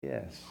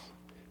Yes.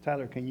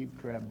 Tyler, can you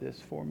grab this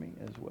for me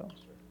as well?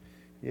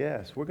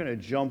 Yes, we're going to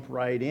jump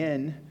right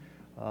in,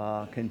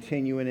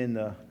 continuing in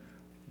the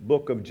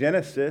book of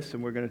Genesis,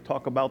 and we're going to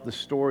talk about the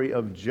story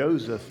of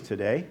Joseph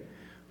today.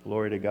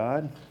 Glory to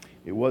God.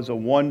 It was a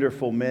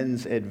wonderful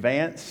men's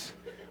advance.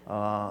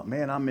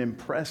 Man, I'm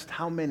impressed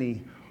how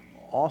many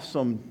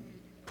awesome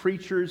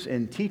preachers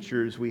and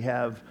teachers we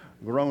have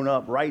grown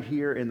up right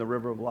here in the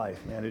River of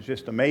Life. Man, it's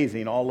just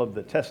amazing. All of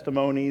the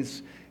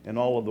testimonies and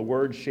all of the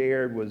words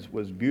shared was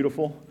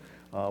beautiful.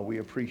 We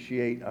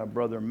appreciate our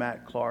brother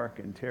Matt Clark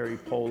and Terry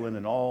Poland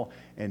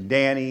and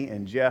Danny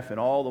and Jeff and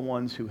all the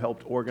ones who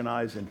helped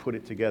organize and put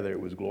it together.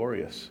 It was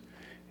glorious.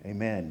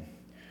 Amen.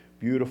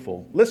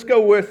 Beautiful. Let's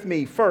go with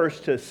me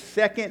first to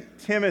 2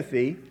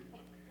 Timothy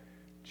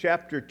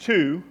chapter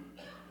 2,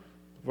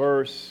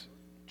 verse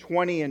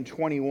 20 and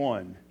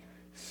 21.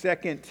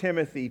 2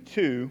 Timothy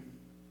 2,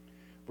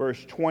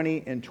 verse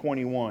 20 and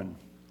 21.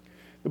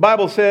 The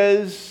Bible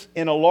says,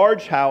 "In a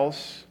large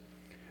house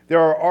there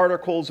are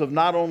articles of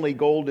not only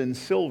gold and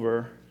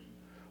silver,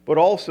 but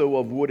also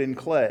of wood and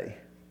clay.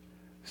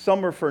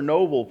 Some are for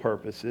noble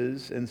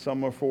purposes, and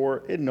some are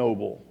for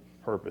ignoble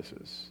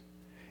purposes.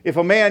 If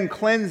a man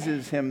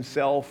cleanses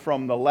himself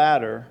from the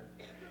latter,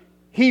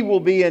 he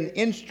will be an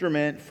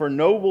instrument for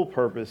noble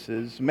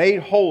purposes, made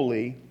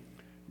holy,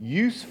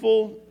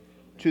 useful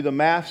to the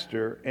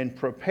master, and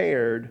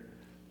prepared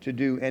to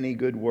do any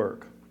good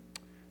work."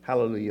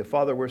 Hallelujah.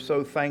 Father, we're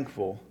so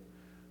thankful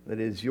that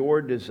it is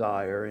your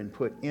desire and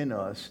put in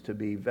us to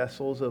be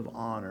vessels of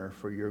honor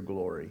for your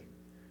glory.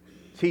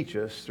 Teach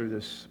us through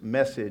this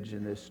message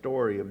and this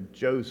story of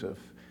Joseph.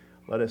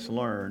 Let us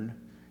learn.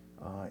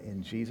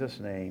 In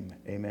Jesus' name,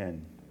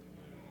 amen.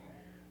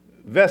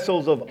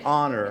 Vessels of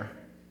honor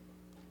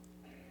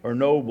are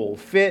noble,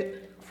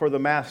 fit for the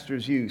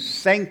master's use,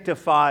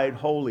 sanctified,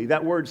 holy.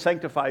 That word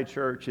sanctified,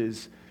 church,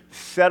 is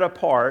set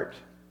apart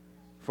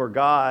for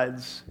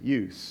God's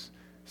use.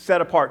 Set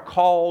apart,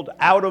 called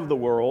out of the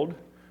world,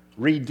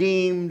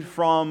 redeemed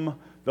from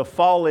the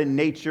fallen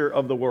nature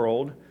of the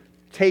world,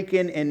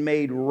 taken and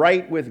made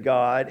right with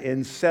God,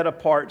 and set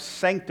apart,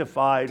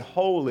 sanctified,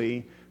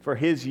 holy for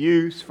His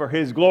use, for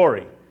His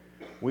glory.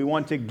 We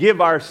want to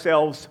give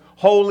ourselves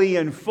wholly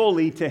and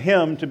fully to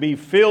Him, to be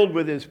filled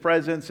with His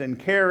presence and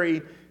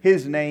carry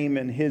His name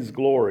and His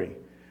glory.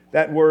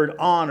 That word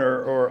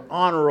honor or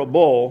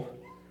honorable,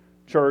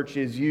 church,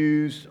 is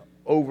used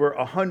over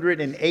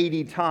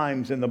 180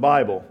 times in the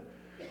Bible.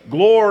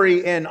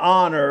 Glory and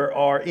honor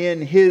are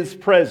in His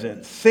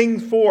presence. Sing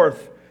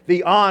forth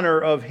the honor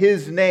of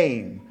His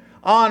name.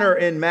 Honor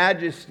and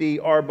majesty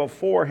are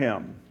before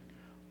Him.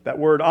 That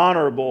word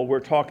honorable, we're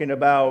talking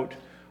about,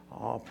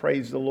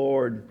 praise the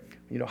Lord,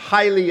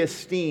 highly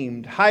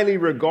esteemed, highly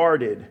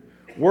regarded,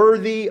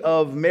 worthy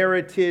of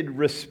merited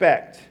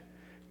respect,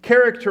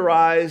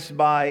 characterized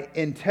by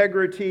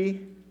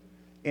integrity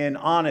and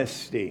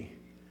honesty.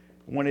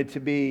 I wanted to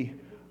be,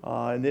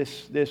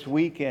 this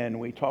weekend,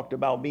 we talked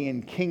about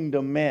being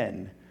kingdom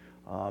men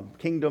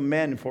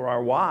for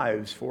our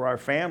wives, for our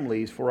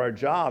families, for our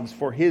jobs,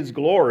 for His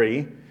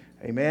glory,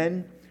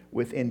 amen,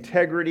 with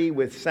integrity,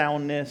 with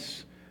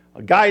soundness,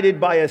 guided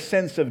by a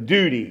sense of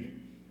duty,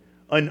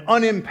 an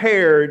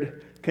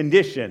unimpaired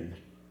condition.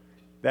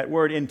 That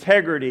word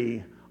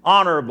integrity,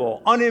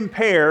 honorable,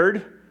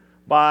 unimpaired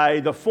by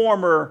the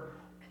former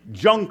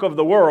junk of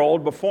the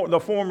world, before the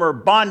former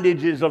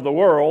bondages of the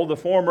world, the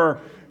former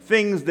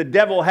things the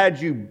devil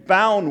had you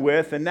bound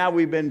with, and now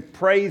we've been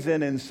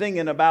praising and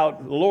singing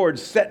about the Lord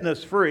setting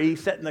us free,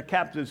 setting the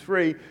captives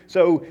free.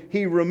 So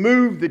He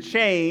removed the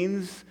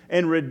chains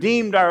and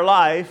redeemed our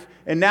life,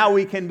 and now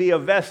we can be a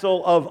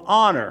vessel of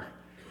honor,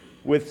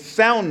 with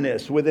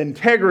soundness, with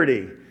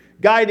integrity,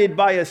 guided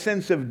by a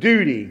sense of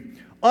duty,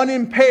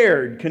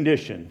 unimpaired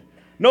condition,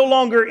 no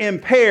longer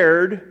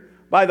impaired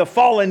by the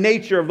fallen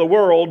nature of the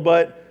world,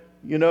 but,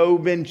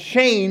 been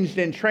changed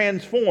and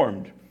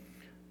transformed.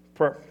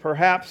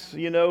 Perhaps,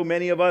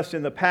 many of us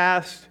in the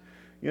past,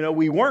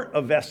 we weren't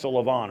a vessel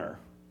of honor.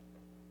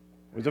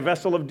 It was a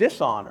vessel of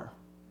dishonor.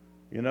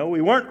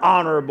 We weren't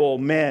honorable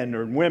men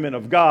or women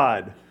of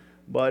God.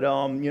 But,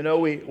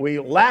 we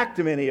lacked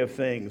many of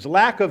things.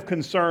 Lack of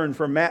concern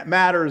for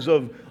matters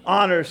of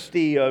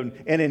honesty and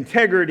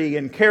integrity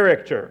and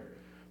character.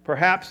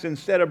 Perhaps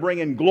instead of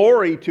bringing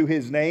glory to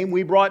His name,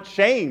 we brought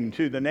shame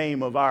to the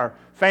name of our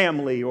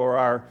family or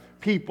our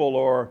people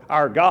or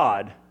our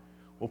God.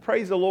 Well,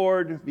 praise the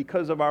Lord,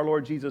 because of our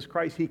Lord Jesus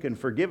Christ, He can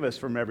forgive us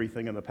from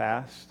everything in the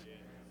past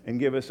and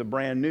give us a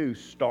brand new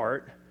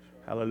start,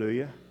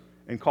 hallelujah,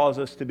 and cause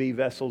us to be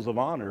vessels of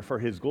honor for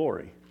His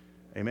glory,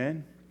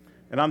 amen?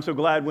 And I'm so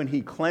glad when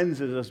He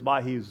cleanses us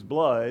by His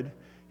blood,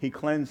 He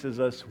cleanses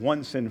us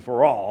once and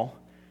for all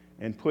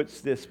and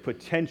puts this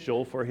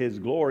potential for His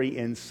glory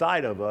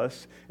inside of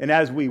us. And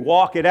as we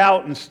walk it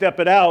out and step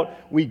it out,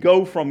 we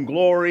go from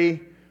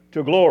glory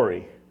to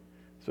glory.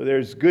 So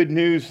there's good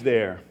news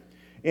there.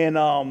 In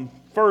 2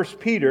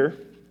 Peter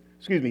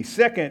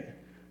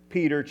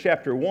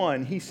chapter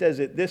 1, he says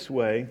it this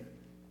way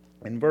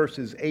in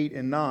verses 8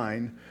 and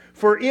 9.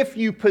 For if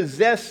you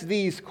possess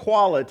these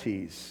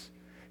qualities,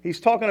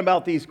 he's talking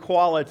about these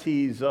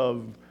qualities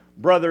of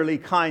brotherly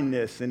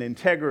kindness and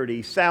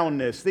integrity,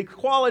 soundness, the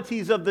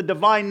qualities of the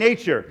divine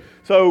nature.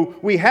 So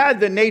we had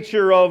the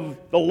nature of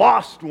the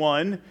lost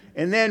one,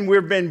 and then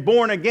we've been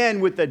born again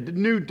with the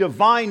new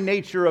divine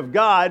nature of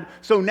God.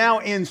 So now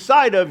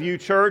inside of you,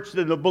 church,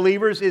 the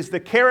believers, is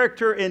the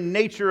character and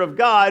nature of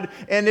God.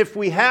 And if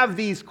we have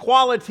these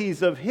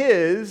qualities of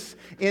His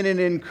in an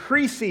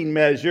increasing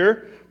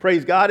measure,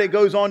 praise God, it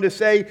goes on to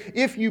say,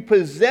 if you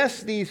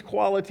possess these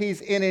qualities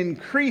in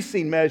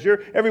increasing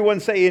measure, everyone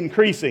say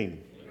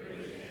increasing.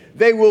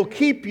 They will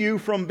keep you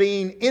from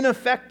being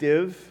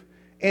ineffective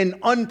and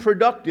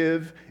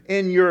unproductive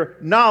in your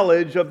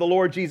knowledge of the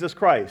Lord Jesus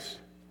Christ.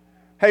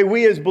 Hey,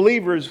 we as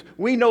believers,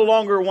 we no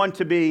longer want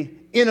to be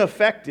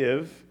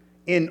ineffective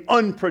and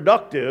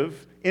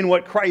unproductive in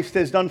what Christ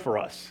has done for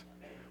us.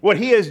 What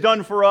He has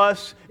done for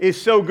us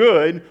is so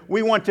good,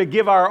 we want to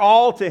give our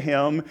all to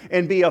Him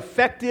and be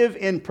effective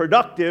and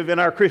productive in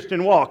our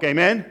Christian walk.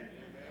 Amen?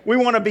 We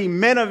want to be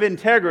men of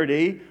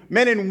integrity,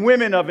 men and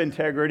women of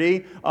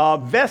integrity,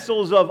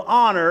 vessels of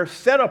honor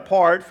set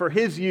apart for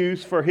His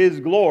use, for His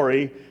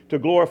glory, to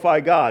glorify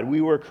God.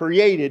 We were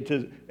created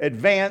to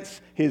advance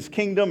His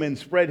kingdom and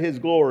spread His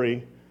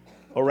glory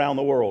around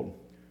the world.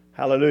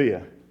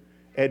 Hallelujah.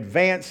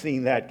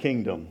 Advancing that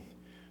kingdom.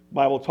 The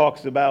Bible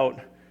talks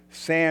about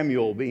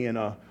Samuel being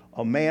a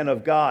man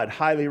of God,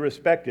 highly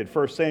respected.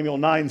 1 Samuel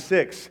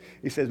 9:6.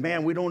 He says,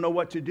 man, we don't know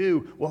what to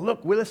do. Well,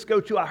 look, let's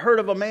go to, I heard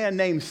of a man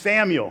named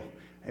Samuel.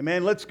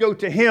 Amen. Let's go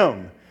to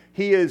him.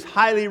 He is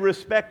highly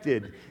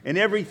respected, and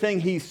everything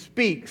he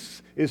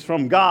speaks is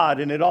from God,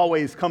 and it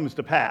always comes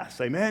to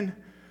pass. Amen.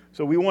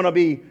 So we want to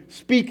be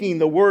speaking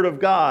the word of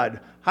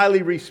God,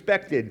 highly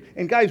respected.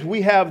 And guys,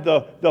 we have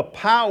the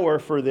power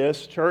for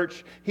this,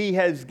 church. He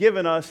has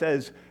given us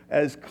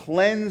as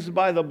cleansed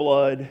by the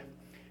blood.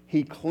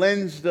 He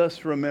cleansed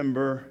us,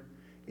 remember,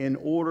 in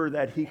order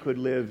that He could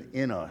live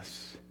in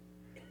us.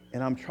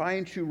 And I'm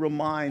trying to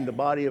remind the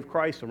body of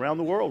Christ around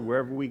the world,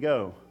 wherever we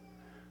go,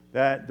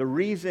 that the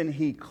reason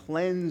He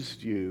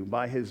cleansed you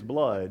by His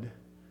blood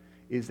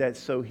is that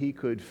so He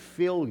could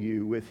fill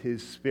you with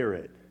His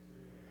Spirit.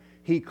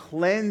 He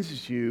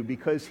cleansed you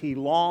because He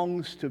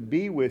longs to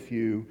be with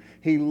you.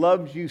 He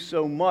loves you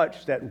so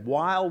much that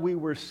while we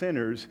were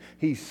sinners,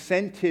 He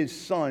sent His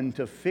Son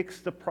to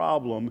fix the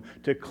problem,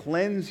 to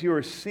cleanse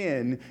your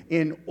sin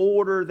in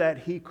order that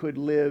He could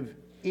live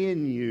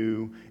in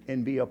you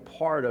and be a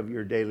part of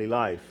your daily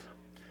life.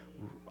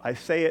 I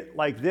say it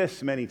like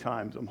this many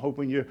times. I'm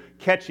hoping you're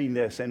catching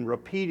this and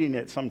repeating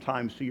it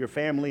sometimes to your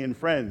family and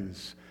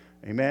friends.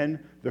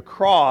 Amen? The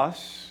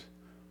cross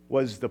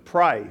was the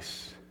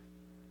price,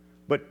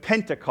 but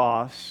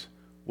Pentecost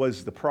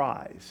was the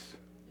prize.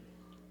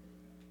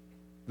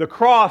 The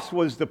cross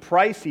was the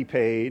price He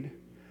paid,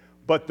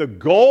 but the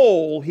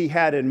goal He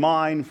had in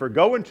mind for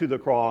going to the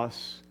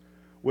cross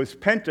was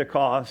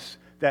Pentecost,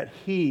 that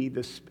He,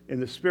 in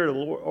the Spirit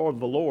of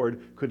the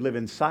Lord, could live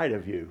inside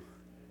of you.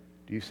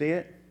 Do you see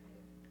it?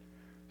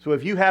 So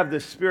if you have the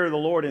Spirit of the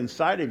Lord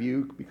inside of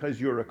you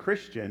because you're a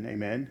Christian,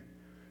 amen,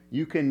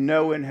 you can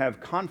know and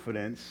have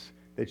confidence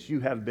that you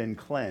have been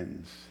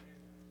cleansed.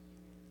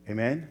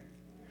 Amen?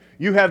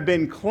 You have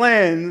been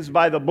cleansed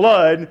by the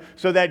blood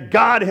so that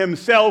God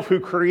Himself, who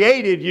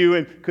created you,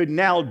 and could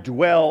now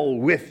dwell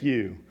with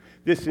you.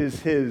 This is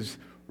His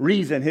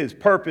reason, His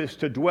purpose,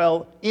 to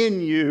dwell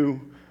in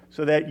you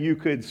so that you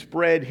could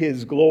spread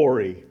His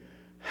glory.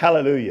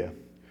 Hallelujah.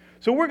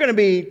 So we're going to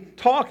be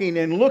talking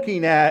and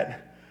looking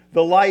at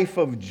the life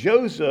of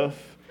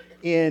Joseph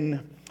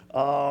in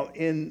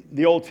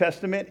the Old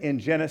Testament, in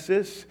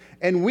Genesis.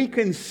 And we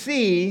can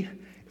see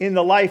in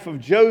the life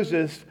of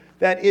Joseph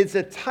that it's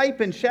a type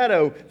and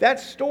shadow. That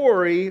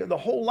story, the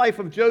whole life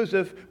of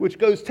Joseph, which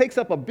takes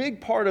up a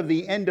big part of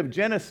the end of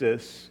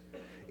Genesis,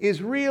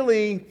 is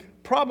really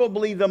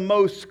probably the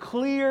most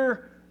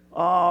clear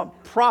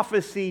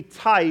prophecy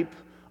type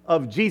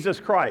of Jesus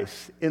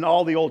Christ in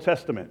all the Old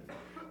Testament.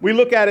 We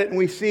look at it and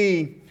we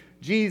see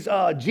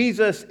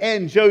Jesus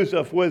and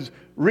Joseph was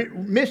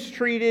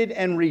mistreated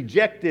and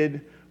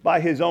rejected by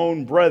his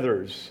own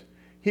brothers.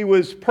 He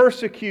was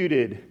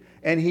persecuted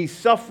and he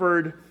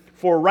suffered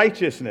for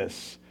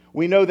righteousness.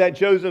 We know that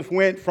Joseph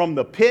went from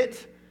the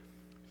pit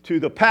to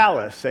the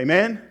palace.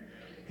 Amen?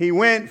 He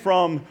went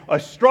from a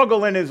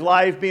struggle in his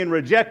life, being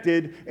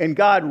rejected, and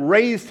God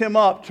raised him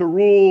up to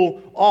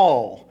rule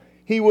all.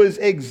 He was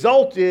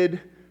exalted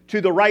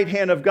to the right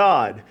hand of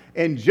God.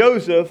 And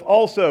Joseph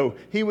also,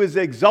 he was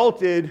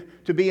exalted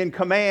to be in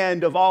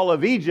command of all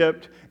of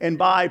Egypt, and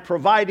by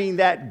providing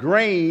that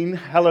grain,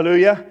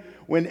 hallelujah,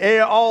 when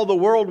all the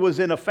world was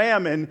in a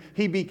famine,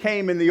 he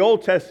became, in the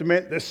Old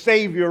Testament, the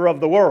Savior of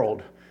the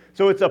world.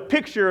 So it's a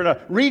picture, and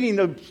reading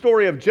the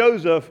story of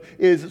Joseph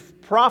is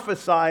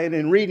prophesying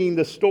and reading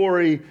the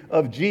story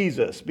of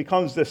Jesus,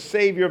 becomes the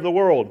Savior of the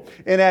world.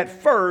 And at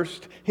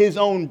first, his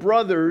own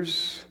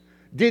brothers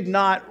did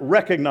not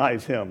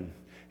recognize him.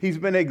 He's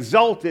been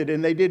exalted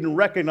and they didn't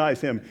recognize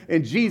him.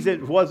 And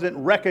Jesus wasn't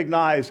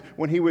recognized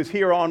when he was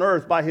here on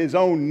earth by his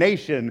own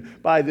nation,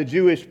 by the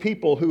Jewish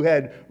people who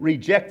had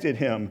rejected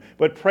him.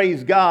 But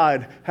praise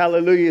God,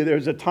 hallelujah,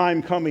 there's a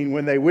time coming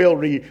when they will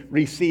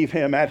receive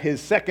him at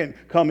his second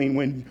coming,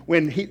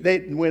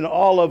 when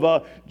all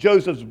of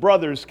Joseph's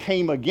brothers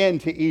came again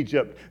to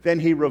Egypt. Then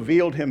he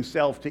revealed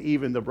himself to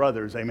even the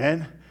brothers.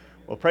 Amen?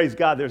 Well, praise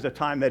God, there's a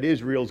time that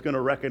Israel's going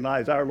to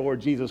recognize our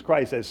Lord Jesus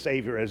Christ as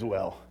Savior as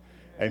well.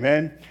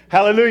 Amen.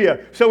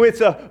 Hallelujah. So it's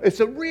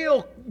a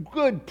real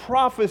good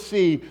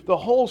prophecy. The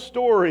whole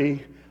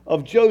story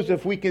of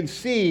Joseph, we can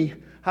see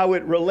how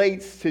it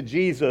relates to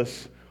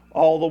Jesus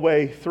all the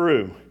way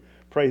through.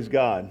 Praise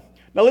God.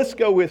 Now let's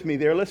go with me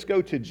there. Let's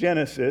go to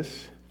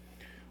Genesis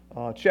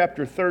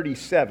chapter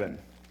 37.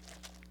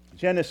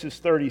 Genesis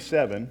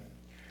 37.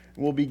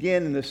 We'll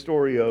begin in the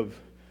story of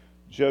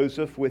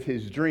Joseph with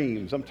his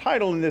dreams. I'm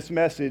titling this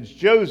message,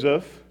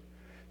 Joseph,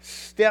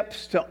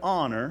 Steps to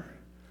Honor.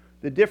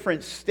 The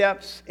different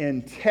steps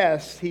and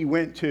tests he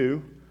went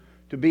to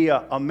be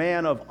a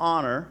man of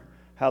honor,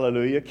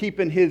 hallelujah,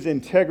 keeping his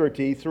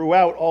integrity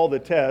throughout all the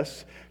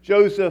tests.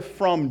 Joseph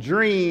from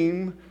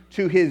dream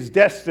to his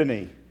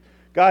destiny.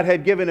 God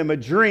had given him a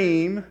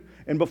dream,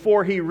 and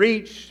before he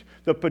reached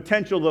the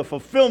potential, the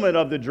fulfillment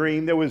of the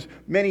dream, there was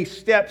many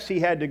steps he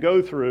had to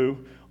go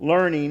through,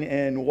 learning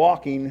and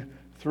walking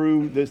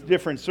through the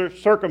different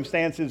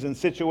circumstances and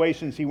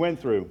situations he went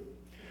through.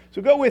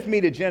 So go with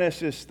me to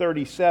Genesis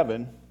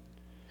 37.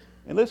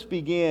 And let's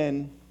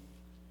begin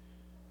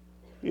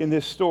in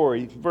this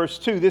story. Verse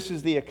 2, this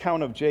is the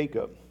account of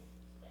Jacob.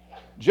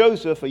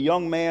 Joseph, a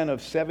young man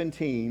of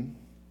 17,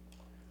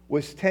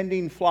 was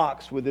tending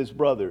flocks with his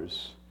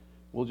brothers.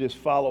 We'll just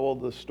follow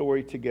the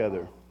story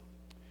together.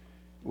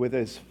 With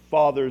his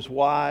father's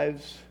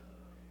wives,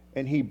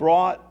 and he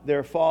brought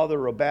their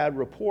father a bad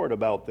report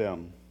about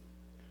them.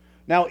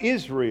 Now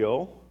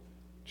Israel,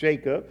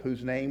 Jacob,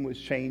 whose name was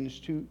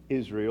changed to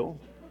Israel,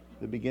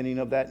 the beginning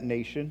of that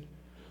nation,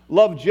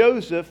 loved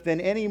Joseph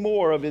than any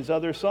more of his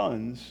other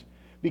sons,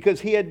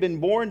 because he had been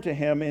born to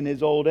him in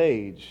his old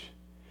age.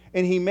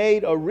 And he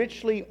made a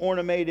richly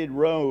ornamented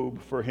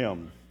robe for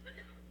him,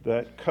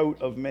 that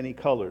coat of many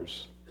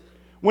colors.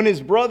 When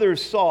his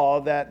brothers saw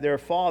that their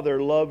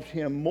father loved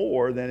him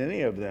more than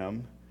any of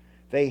them,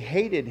 they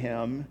hated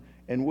him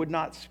and would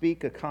not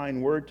speak a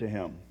kind word to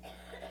him.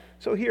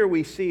 So here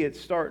we see it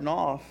starting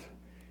off,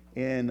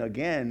 and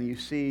again, you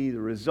see the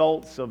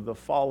results of the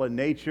fallen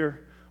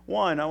nature.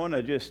 One, I want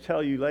to just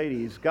tell you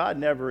ladies, God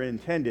never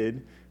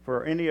intended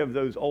for any of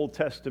those Old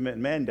Testament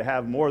men to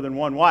have more than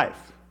one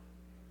wife.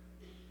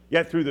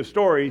 Yet through the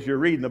stories, you're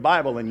reading the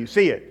Bible and you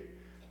see it.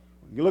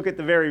 You look at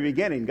the very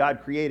beginning,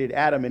 God created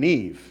Adam and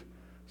Eve.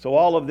 So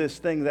all of this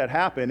thing that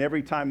happened,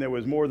 every time there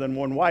was more than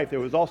one wife, there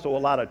was also a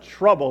lot of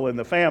trouble in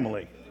the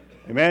family.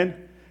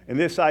 Amen? And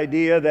this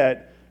idea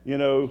that,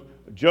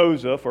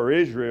 Joseph or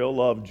Israel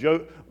loved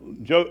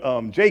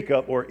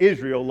Jacob or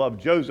Israel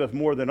loved Joseph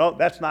more than others,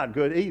 that's not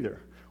good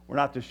either. We're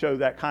not to show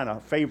that kind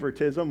of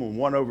favoritism on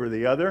one over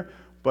the other.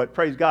 But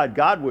praise God,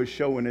 God was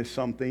showing us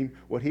something.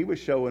 What he was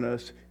showing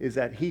us is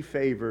that he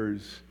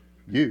favors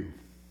you.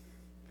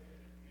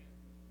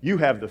 You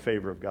have the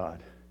favor of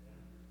God.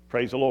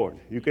 Praise the Lord.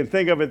 You can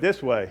think of it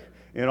this way.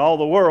 In all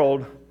the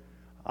world,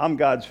 I'm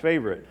God's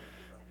favorite.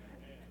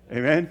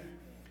 Amen?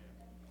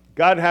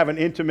 God have an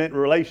intimate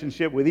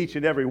relationship with each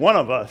and every one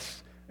of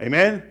us.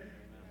 Amen?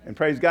 And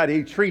praise God,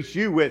 he treats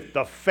you with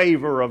the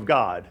favor of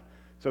God.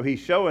 So he's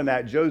showing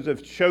that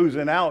Joseph's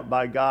chosen out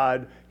by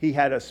God. He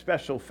had a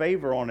special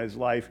favor on his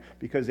life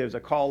because there's a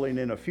calling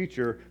in a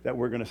future that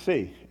we're going to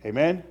see.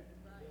 Amen?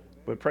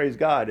 But praise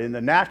God, in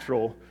the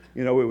natural,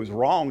 it was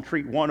wrong,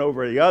 treat one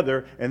over the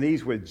other, and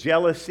these with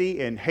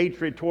jealousy and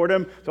hatred toward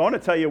him. So I want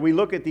to tell you, we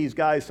look at these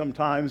guys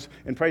sometimes,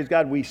 and praise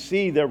God, we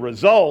see the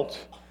result,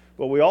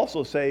 but we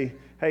also say,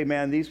 hey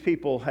man, these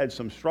people had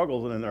some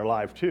struggles in their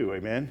life too.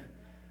 Amen?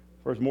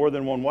 There's more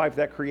than one wife.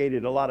 That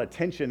created a lot of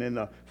tension in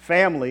the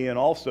family, and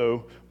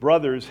also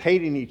brothers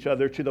hating each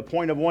other to the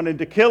point of wanting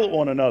to kill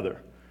one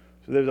another.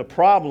 So there's a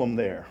problem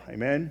there.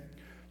 Amen?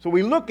 So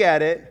we look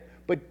at it,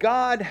 but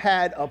God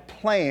had a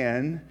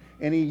plan,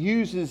 and he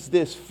uses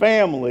this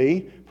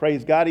family,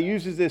 praise God, he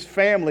uses this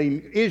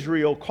family,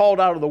 Israel, called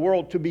out of the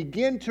world, to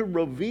begin to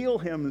reveal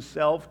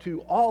himself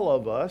to all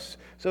of us.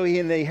 So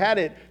they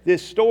had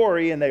this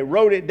story, and they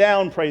wrote it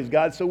down, praise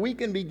God, so we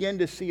can begin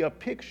to see a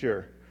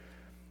picture.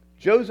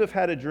 Joseph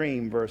had a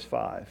dream, verse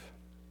 5.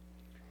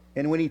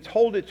 And when he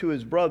told it to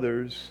his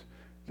brothers,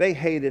 they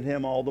hated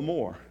him all the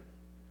more.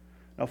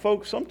 Now,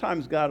 folks,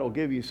 sometimes God will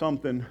give you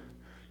something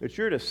that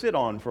you're to sit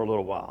on for a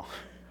little while.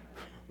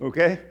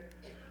 Okay?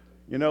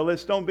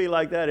 Let's don't be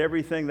like that.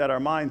 Everything that our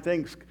mind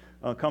thinks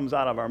comes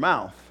out of our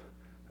mouth.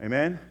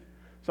 Amen?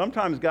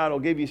 Sometimes God will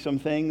give you some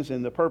things,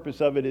 and the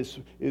purpose of it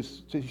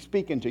is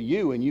speaking to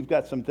you, and you've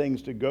got some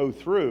things to go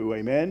through.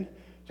 Amen?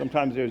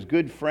 Sometimes there's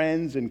good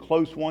friends and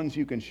close ones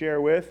you can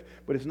share with,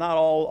 but it's not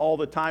all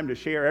the time to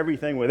share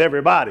everything with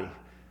everybody.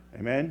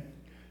 Amen?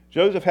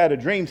 Joseph had a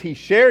dream. He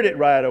shared it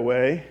right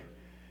away.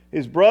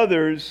 His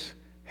brothers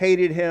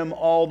hated him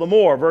all the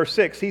more. Verse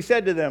 6, he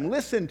said to them,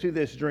 listen to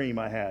this dream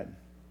I had.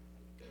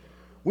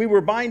 We were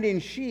binding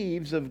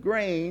sheaves of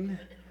grain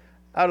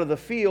out of the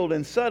field,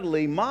 and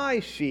suddenly my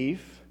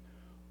sheaf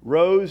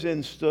rose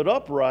and stood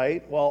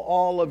upright, while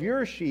all of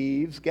your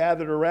sheaves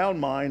gathered around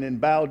mine and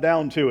bowed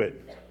down to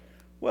it.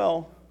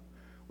 Well,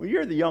 when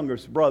you're the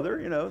youngest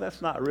brother,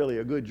 that's not really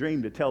a good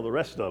dream to tell the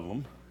rest of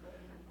them.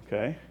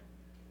 Okay?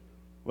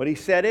 But he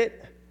said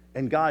it,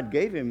 and God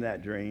gave him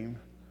that dream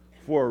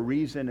for a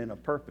reason and a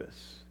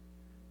purpose.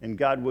 And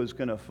God was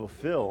going to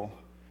fulfill,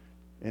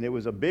 and it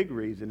was a big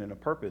reason and a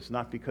purpose,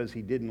 not because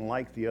he didn't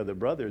like the other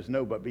brothers,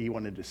 no, but he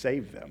wanted to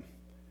save them.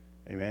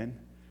 Amen?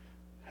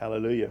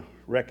 Hallelujah.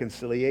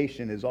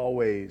 Reconciliation is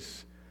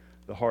always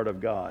the heart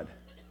of God.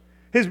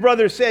 His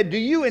brothers said, do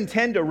you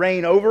intend to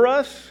reign over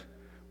us?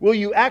 Will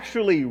you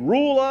actually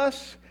rule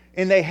us?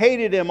 And they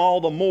hated him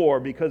all the more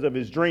because of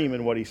his dream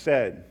and what he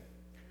said.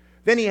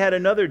 Then he had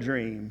another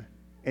dream,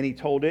 and he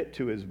told it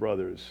to his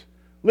brothers.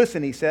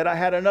 Listen, he said, I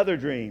had another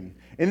dream.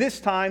 And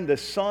this time the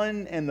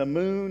sun and the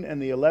moon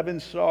and the 11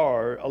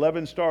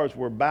 stars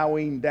were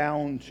bowing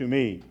down to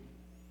me.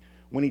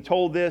 When he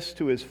told this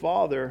to his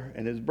father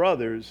and his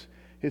brothers,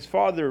 his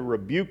father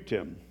rebuked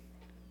him.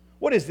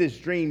 What is this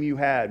dream you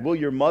had? Will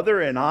your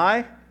mother and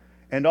I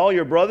and all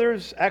your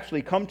brothers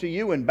actually come to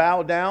you and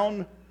bow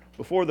down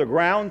before the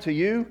ground to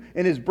you?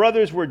 And his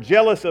brothers were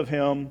jealous of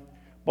him,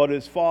 but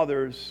his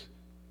fathers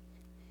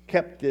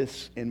kept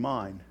this in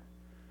mind.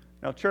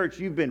 Now, church,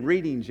 you've been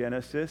reading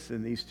Genesis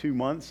in these 2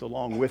 months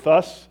along with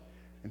us.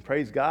 And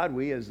praise God,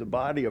 we as the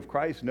body of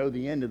Christ know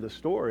the end of the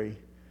story.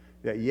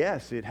 That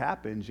yes, it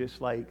happened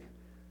just like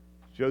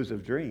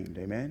Joseph dreamed.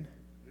 Amen?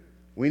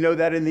 We know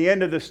that in the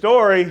end of the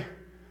story,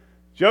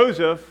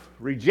 Joseph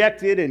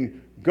rejected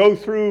and go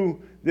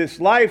through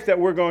this life that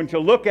we're going to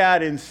look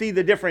at and see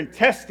the different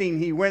testing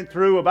he went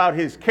through about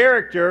his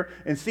character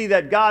and see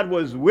that God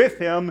was with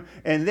him.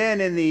 And then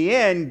in the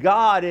end,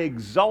 God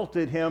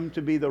exalted him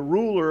to be the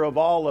ruler of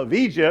all of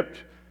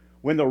Egypt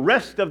when the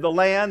rest of the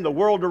land, the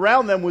world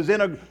around them, was in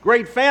a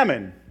great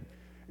famine.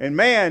 And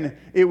man,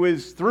 it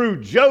was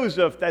through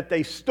Joseph that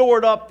they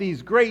stored up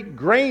these great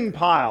grain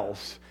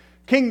piles.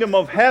 Kingdom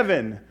of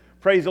heaven,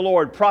 praise the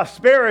Lord,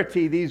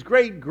 prosperity, these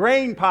great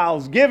grain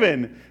piles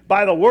given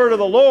by the word of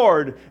the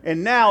Lord.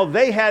 And now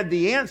they had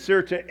the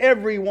answer to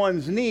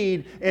everyone's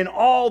need in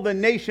all the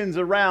nations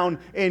around,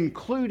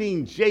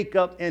 including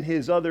Jacob and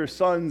his other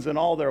sons and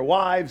all their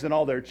wives and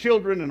all their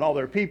children and all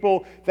their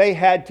people. They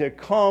had to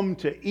come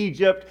to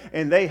Egypt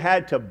and they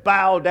had to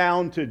bow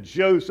down to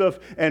Joseph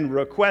and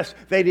request.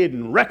 They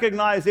didn't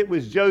recognize it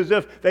was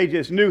Joseph. They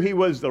just knew he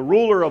was the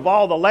ruler of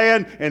all the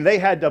land, and they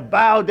had to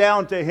bow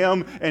down to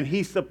him, and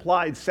he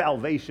supplied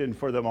salvation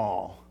for them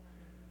all.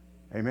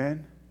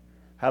 Amen.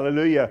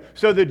 Hallelujah.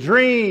 So the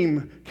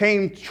dream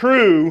came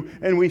true,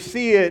 and we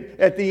see it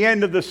at the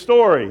end of the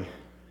story.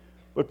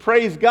 But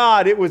praise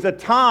God, it was a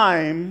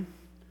time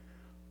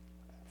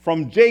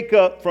from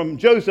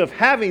Joseph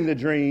having the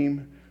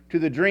dream to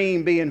the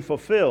dream being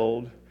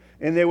fulfilled,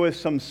 and there was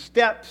some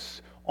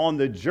steps on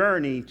the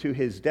journey to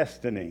his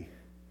destiny.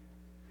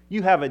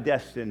 You have a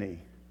destiny.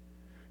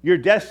 Your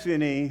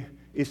destiny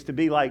is to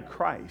be like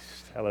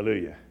Christ.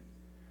 Hallelujah.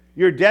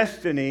 Your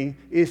destiny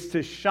is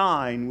to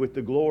shine with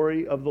the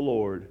glory of the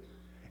Lord,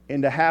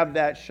 and to have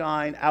that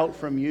shine out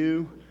from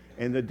you.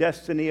 And the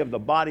destiny of the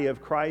body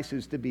of Christ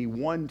is to be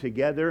one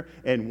together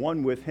and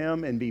one with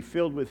him and be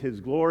filled with his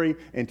glory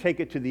and take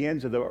it to the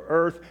ends of the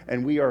earth.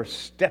 And we are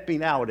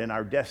stepping out in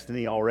our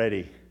destiny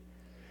already.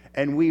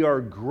 And we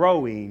are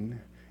growing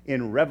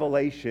in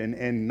revelation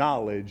and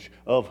knowledge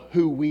of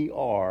who we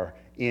are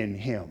in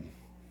him.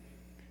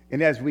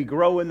 And as we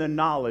grow in the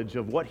knowledge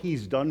of what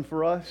he's done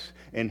for us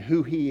and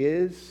who he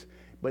is,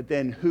 but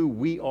then who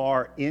we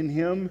are in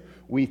him,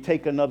 we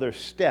take another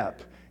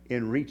step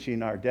in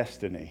reaching our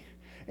destiny.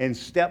 And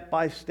step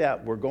by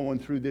step, we're going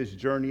through this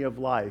journey of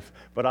life.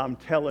 But I'm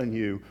telling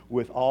you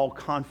with all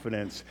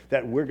confidence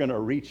that we're going to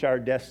reach our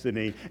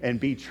destiny and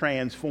be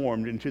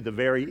transformed into the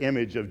very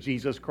image of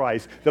Jesus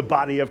Christ, the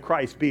body of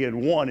Christ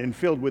being one and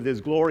filled with his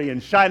glory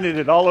and shining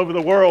it all over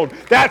the world.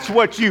 That's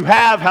what you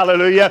have,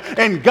 hallelujah.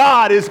 And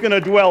God is going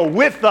to dwell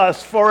with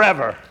us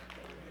forever.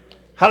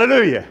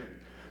 Hallelujah.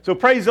 So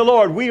praise the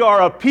Lord. We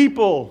are a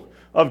people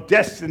of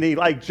destiny,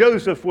 like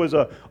Joseph was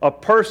a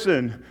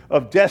person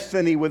of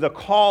destiny with a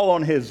call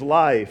on his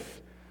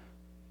life.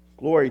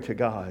 Glory to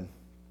God.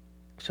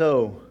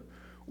 So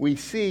we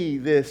see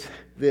this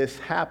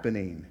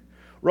happening.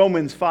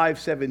 Romans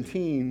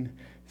 5:17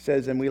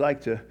 says, and we like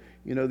to,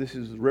 this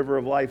is River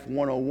of Life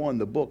 101,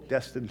 the book,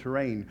 Destined to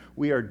Reign.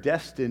 We are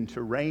destined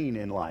to reign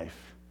in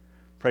life.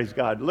 Praise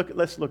God.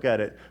 Let's look at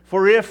it.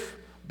 For if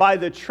by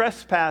the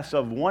trespass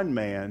of one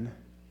man,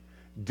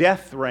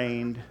 death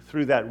reigned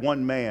through that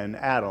one man,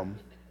 Adam,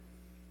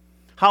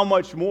 how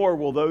much more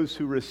will those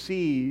who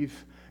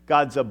receive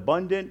God's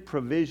abundant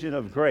provision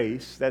of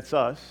grace, that's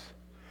us,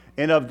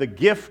 and of the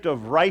gift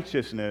of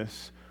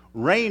righteousness,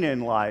 reign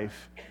in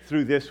life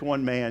through this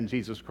one man,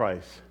 Jesus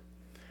Christ?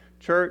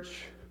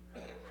 Church,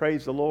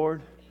 praise the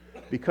Lord.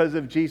 Because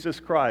of Jesus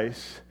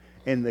Christ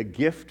and the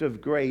gift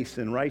of grace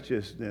and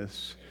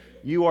righteousness,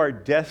 you are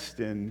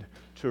destined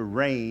to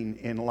reign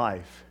in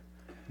life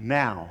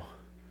now.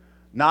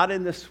 Not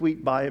in the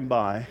sweet by and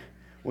by,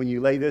 when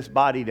you lay this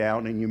body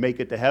down and you make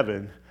it to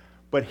heaven,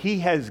 but He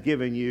has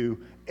given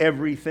you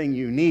everything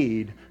you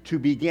need to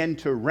begin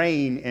to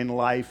reign in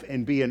life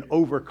and be an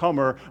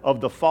overcomer of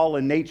the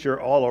fallen nature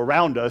all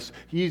around us.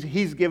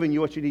 He's given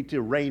you what you need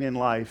to reign in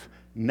life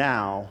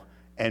now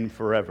and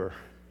forever.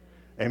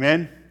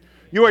 Amen?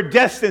 You are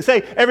destined.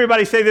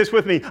 Everybody say this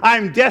with me.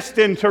 I'm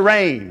destined to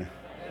reign.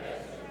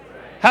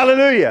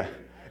 Hallelujah.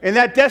 And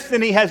that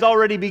destiny has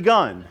already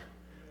begun.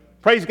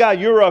 Praise God,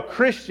 you're a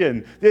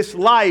Christian. This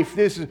life,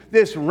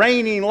 this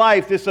reigning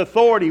life, this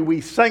authority, we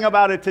sang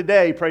about it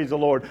today, praise the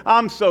Lord.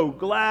 I'm so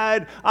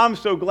glad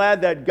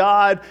that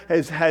God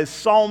has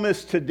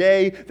psalmists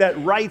today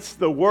that writes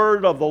the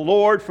word of the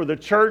Lord for the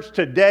church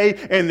today,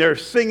 and they're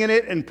singing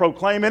it and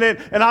proclaiming it.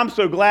 And I'm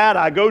so glad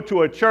I go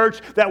to a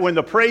church that when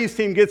the praise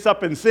team gets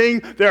up and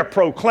sing, they're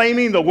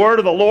proclaiming the word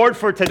of the Lord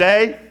for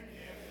today.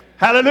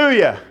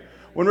 Hallelujah.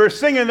 When we're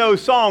singing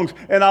those songs,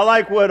 and I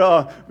like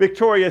what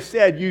Victoria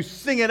said, you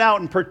sing it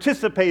out and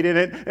participate in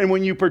it, and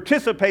when you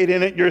participate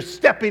in it, you're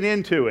stepping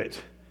into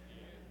it.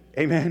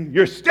 Amen?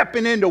 You're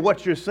stepping into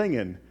what you're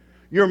singing.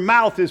 Your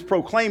mouth is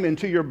proclaiming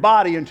to your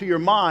body and to your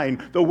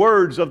mind the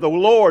words of the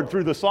Lord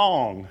through the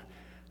song.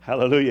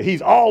 Hallelujah.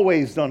 He's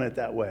always done it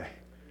that way.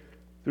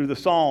 Through the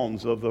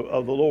psalms of the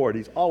Lord.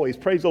 He's always,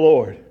 praise the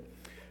Lord.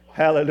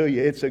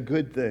 Hallelujah. It's a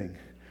good thing.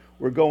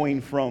 We're going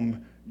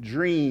from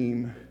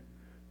dream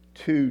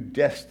to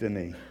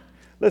destiny.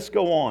 Let's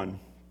go on.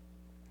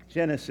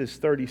 Genesis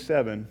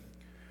 37.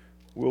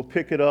 We'll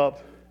pick it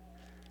up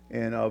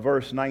in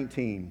verse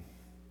 19.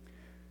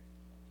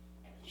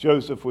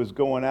 Joseph was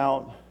going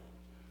out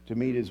to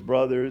meet his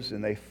brothers,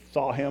 and they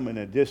saw him in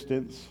a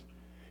distance.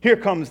 Here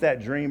comes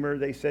that dreamer,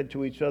 they said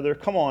to each other.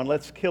 Come on,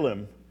 let's kill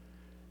him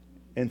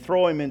and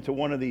throw him into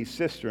one of these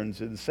cisterns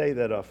and say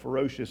that a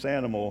ferocious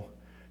animal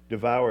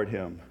devoured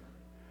him.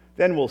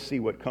 Then we'll see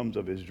what comes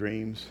of his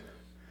dreams.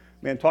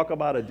 Man, talk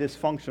about a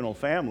dysfunctional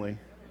family.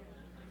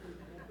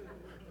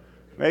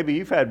 Maybe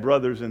you've had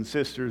brothers and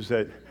sisters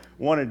that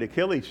wanted to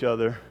kill each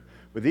other,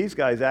 but these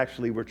guys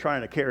actually were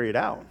trying to carry it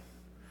out.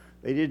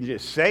 They didn't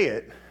just say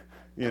it,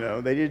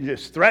 they didn't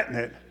just threaten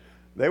it.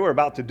 They were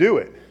about to do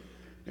it,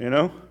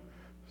 So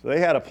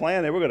they had a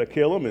plan. They were going to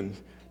kill him and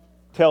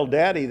tell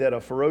Daddy that a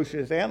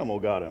ferocious animal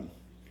got him.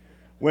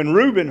 When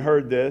Reuben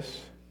heard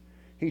this,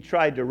 he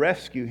tried to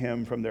rescue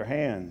him from their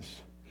hands.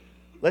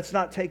 Let's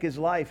not take his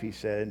life, he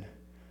said.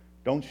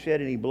 Don't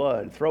shed any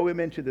blood. Throw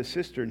him into the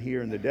cistern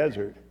here in the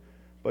desert,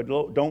 but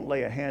don't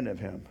lay a hand on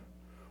him.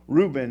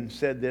 Reuben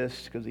said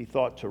this because he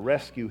thought to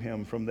rescue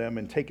him from them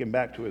and take him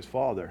back to his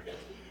father.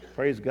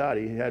 Praise God,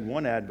 he had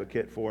one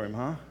advocate for him,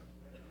 out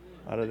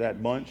of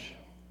that bunch.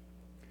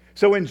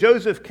 So when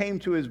Joseph came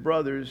to his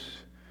brothers,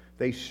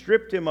 they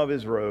stripped him of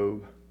his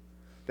robe,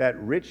 that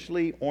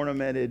richly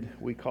ornamented,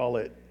 we call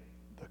it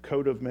the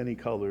coat of many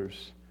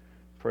colors.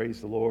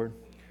 Praise the Lord.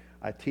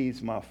 I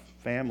tease my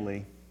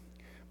family.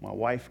 My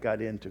wife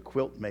got into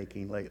quilt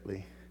making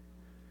lately,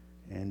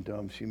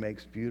 and she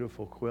makes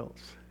beautiful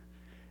quilts.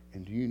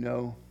 And do you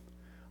know,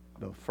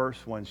 the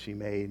first one she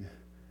made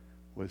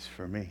was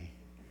for me.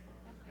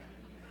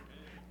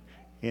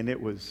 And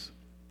it was,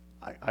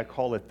 I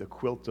call it the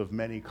quilt of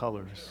many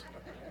colors.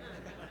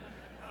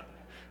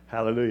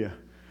 Hallelujah.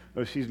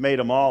 Well, she's made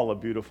them all a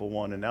beautiful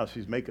one, and now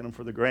she's making them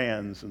for the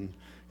grands and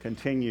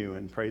continue,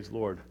 and praise the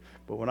Lord.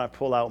 But when I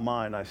pull out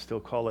mine, I still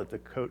call it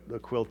the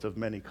quilt of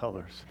many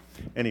colors.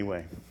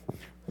 Anyway,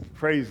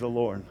 praise the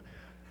Lord,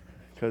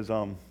 because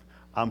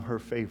I'm her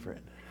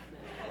favorite.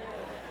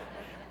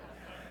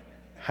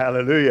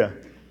 Hallelujah.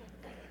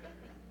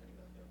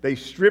 They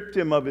stripped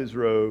him of his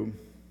robe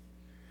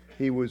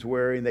he was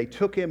wearing. They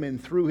took him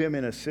and threw him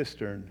in a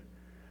cistern.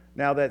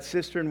 Now that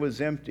cistern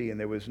was empty, and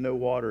there was no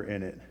water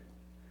in it.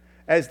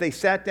 As they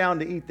sat down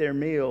to eat their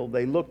meal,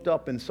 they looked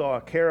up and saw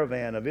a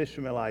caravan of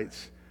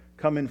Ishmaelites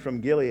coming from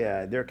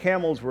Gilead. Their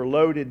camels were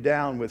loaded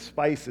down with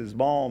spices,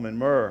 balm, and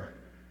myrrh,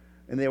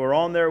 and they were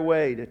on their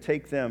way to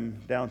take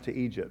them down to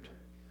Egypt.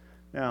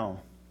 Now,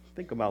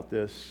 think about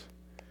this.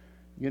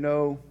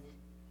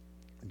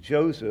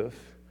 Joseph,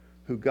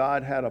 who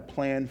God had a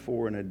plan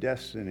for and a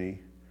destiny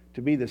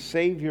to be the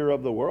Savior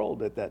of the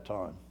world at that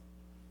time,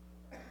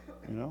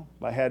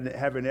 by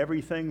having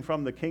everything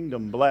from the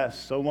kingdom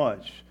blessed so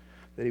much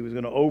that he was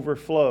going to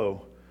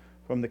overflow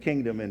from the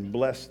kingdom and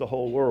bless the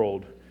whole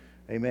world.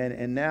 Amen.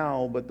 And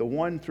now, but the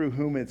one through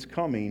whom it's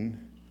coming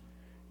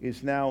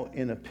is now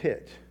in a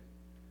pit.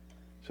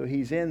 So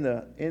he's in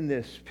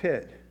this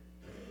pit.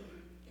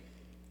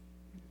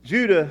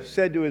 Judah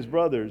said to his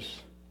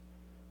brothers,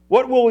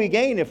 "What will we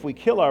gain if we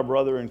kill our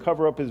brother and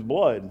cover up his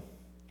blood?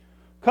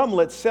 Come,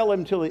 let's sell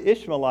him to the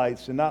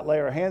Ishmaelites and not lay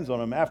our hands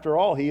on him. After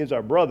all, he is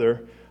our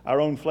brother,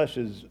 our own flesh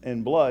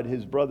and blood."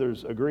 His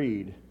brothers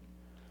agreed.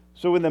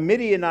 So when the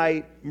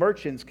Midianite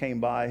merchants came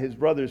by, his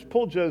brothers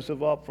pulled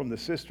Joseph up from the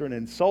cistern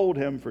and sold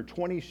him for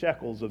 20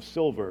 shekels of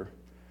silver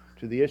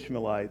to the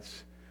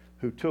Ishmaelites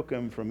who took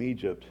him from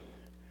Egypt.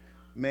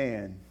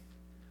 man,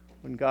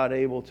 when God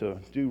able to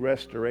do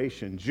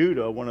restoration,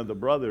 Judah, one of the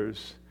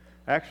brothers,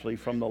 actually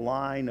from the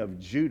line of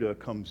Judah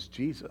comes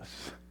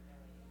Jesus,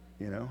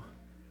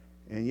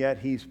 and yet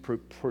he's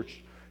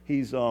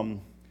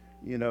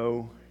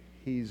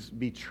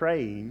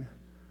betraying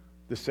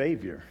the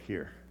Savior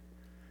here.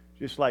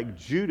 Just like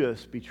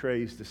Judas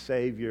betrays the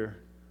Savior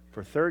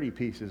for 30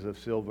 pieces of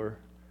silver,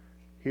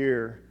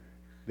 here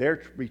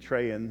they're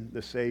betraying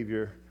the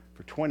Savior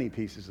for 20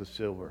 pieces of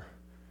silver.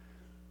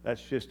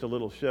 That's just a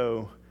little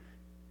show.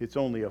 It's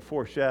only a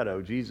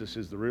foreshadow. Jesus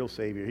is the real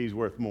Savior. He's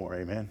worth more.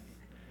 Amen.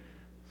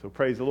 So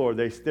praise the Lord.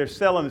 They're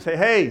selling and say,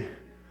 hey,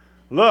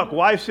 look,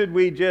 why should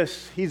we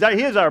just, he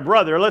is our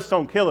brother. Let's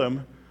don't kill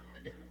him.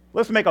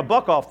 Let's make a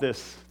buck off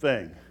this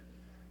thing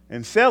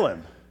and sell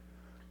him.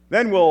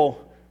 Then we'll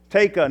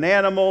take an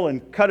animal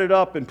and cut it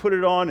up and put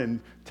it on and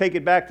take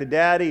it back to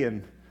Daddy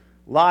and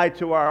lie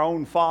to our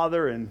own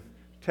father and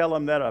tell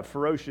him that a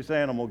ferocious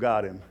animal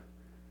got him.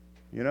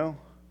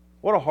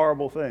 What a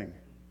horrible thing.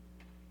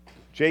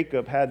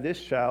 Jacob had this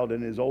child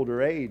in his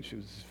older age. It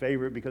was his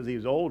favorite because he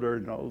was older,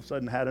 and all of a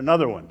sudden had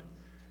another one.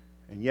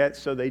 And yet,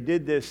 so they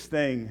did this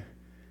thing,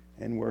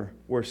 and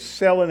we're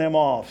selling him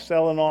off,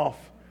 selling off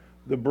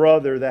the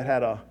brother that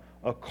had a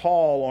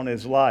call on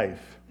his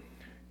life.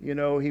 He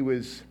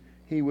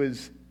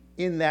was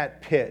in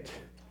that pit.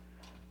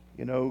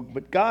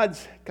 But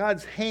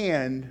God's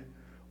hand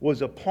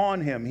was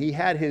upon him. He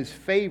had his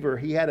favor.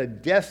 He had a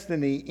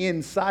destiny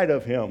inside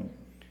of him.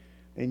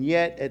 And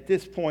yet, at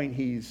this point,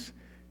 he's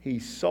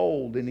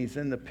sold and he's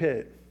in the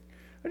pit.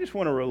 I just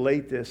want to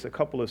relate this, a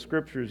couple of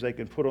scriptures they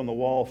can put on the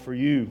wall for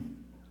you.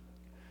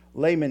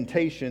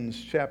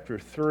 Lamentations chapter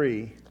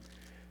 3,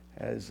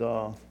 as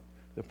the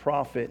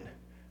prophet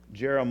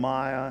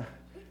Jeremiah,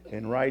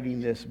 in writing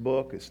this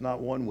book, it's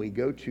not one we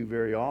go to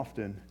very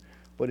often,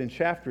 but in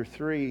chapter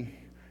 3,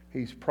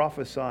 he's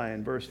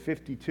prophesying, verse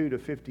 52 to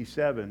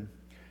 57.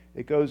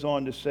 It goes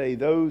on to say,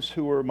 those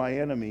who were my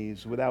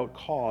enemies without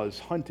cause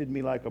hunted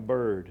me like a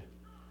bird.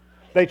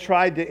 They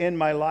tried to end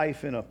my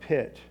life in a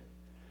pit.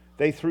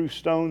 They threw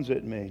stones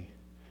at me.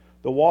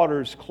 The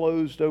waters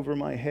closed over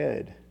my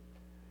head,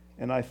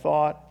 and I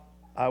thought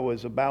I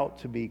was about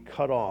to be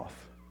cut off.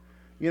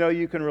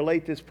 You can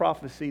relate this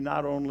prophecy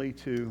not only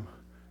to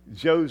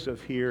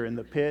Joseph here in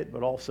the pit,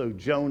 but also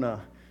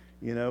Jonah,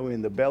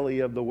 in the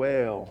belly of the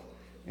whale,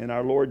 and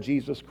our Lord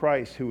Jesus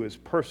Christ, who is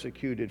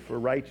persecuted for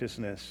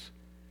righteousness.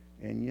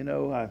 And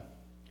I've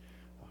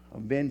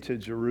been to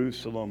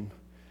Jerusalem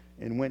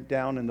and went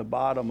down in the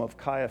bottom of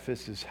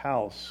Caiaphas'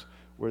 house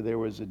where there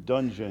was a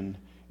dungeon.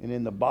 And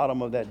in the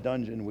bottom of that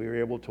dungeon, we were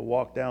able to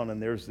walk down,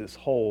 and there's this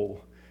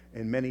hole.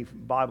 And many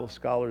Bible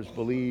scholars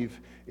believe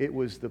it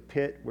was the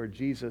pit where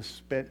Jesus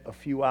spent a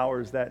few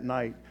hours that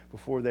night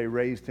before they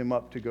raised him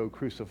up to go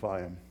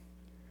crucify him.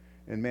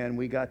 And man,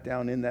 we got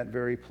down in that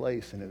very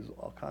place, and it was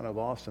kind of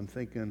awesome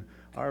thinking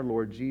our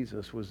Lord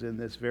Jesus was in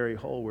this very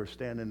hole we're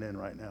standing in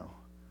right now,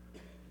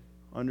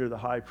 under the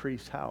high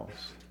priest's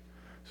house.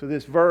 So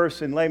this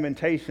verse in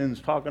Lamentations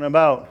talking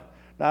about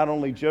not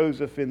only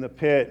Joseph in the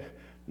pit,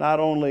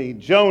 not only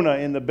Jonah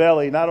in the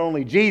belly, not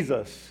only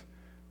Jesus,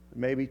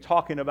 maybe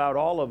talking about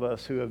all of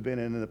us who have been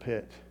in the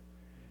pit.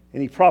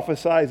 And he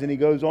prophesies and he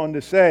goes on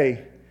to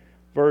say,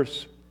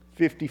 verse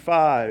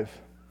 55,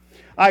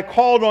 I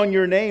called on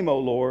your name, O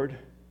Lord,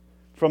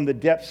 from the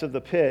depths of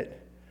the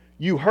pit.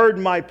 You heard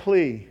my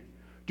plea.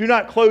 Do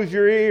not close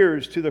your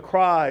ears to the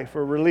cry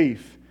for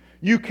relief.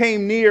 You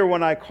came near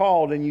when I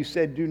called, and you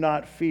said, do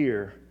not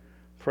fear.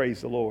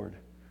 Praise the Lord.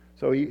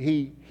 So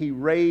he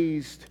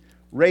raised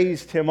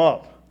him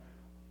up.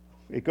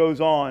 It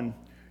goes on.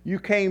 You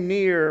came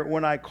near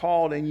when I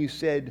called, and you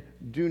said,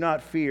 do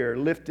not fear.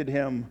 Lifted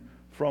him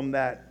from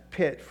that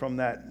pit, from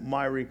that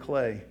miry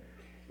clay.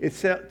 It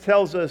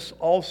tells us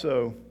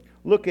also,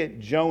 look at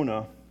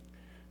Jonah.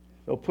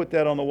 They'll put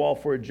that on the wall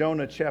for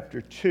Jonah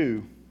chapter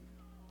 2.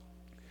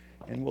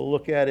 And we'll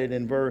look at it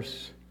in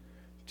verse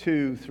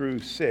 2 through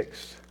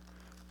 6.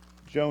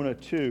 Jonah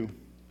 2.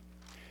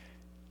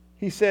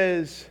 He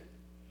says,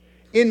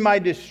 in my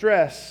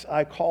distress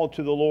I called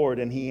to the Lord,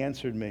 and he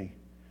answered me.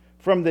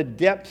 From the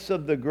depths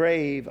of the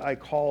grave I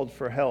called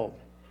for help,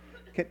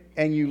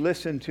 and you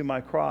listened to my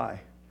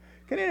cry.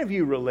 Can any of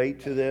you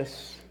relate to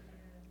this?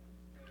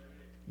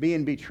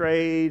 Being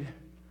betrayed,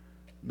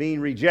 being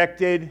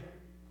rejected,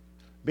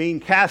 being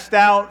cast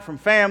out from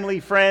family,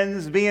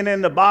 friends, being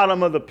in the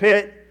bottom of the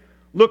pit,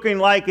 looking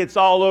like it's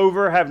all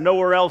over, have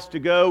nowhere else to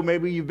go.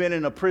 Maybe you've been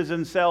in a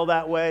prison cell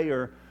that way,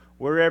 or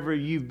wherever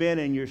you've been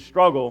in your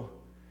struggle,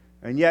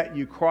 and yet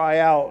you cry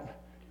out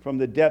from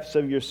the depths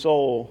of your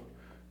soul.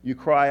 You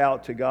cry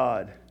out to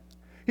God.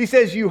 He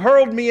says, you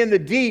hurled me in the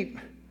deep,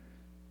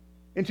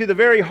 into the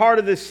very heart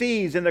of the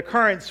seas, and the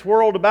currents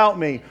swirled about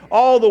me.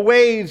 All the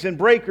waves and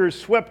breakers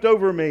swept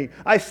over me.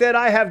 I said,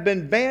 I have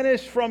been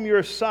banished from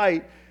your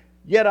sight,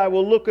 yet I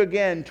will look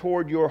again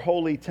toward your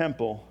holy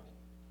temple.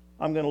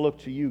 I'm going to look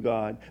to you,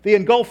 God. The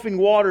engulfing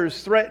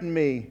waters threatened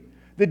me.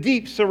 The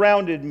deep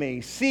surrounded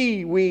me.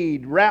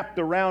 Seaweed wrapped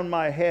around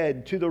my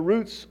head. To the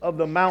roots of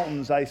the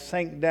mountains I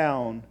sank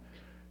down.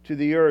 to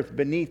the earth,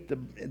 beneath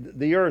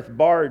the earth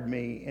barred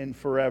me in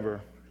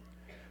forever.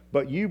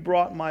 But you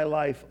brought my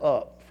life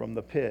up from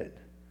the pit,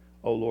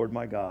 O Lord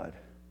my God.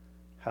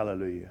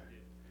 Hallelujah.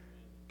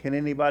 Can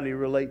anybody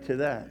relate to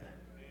that?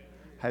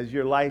 Has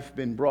your life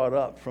been brought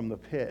up from the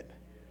pit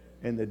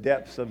in the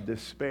depths of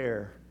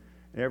despair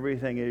and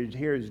everything?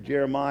 Here's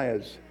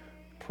Jeremiah's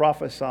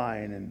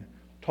prophesying and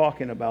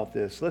talking about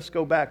this. Let's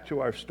go back to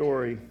our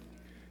story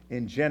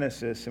in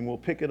Genesis, and we'll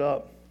pick it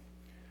up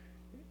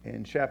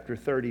in chapter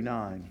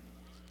 39.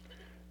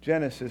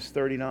 Genesis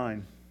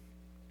 39.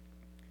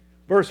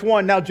 Verse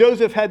 1, Now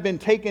Joseph had been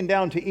taken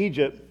down to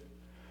Egypt.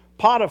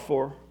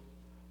 Potiphar,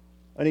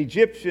 an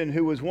Egyptian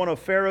who was one of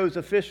Pharaoh's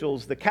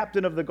officials, the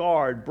captain of the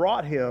guard,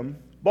 bought him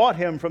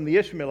from the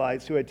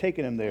Ishmaelites who had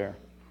taken him there.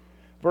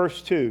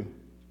 Verse 2,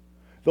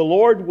 The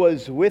Lord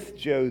was with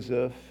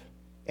Joseph,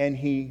 and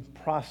he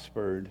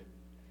prospered,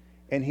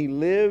 and he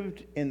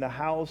lived in the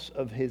house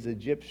of his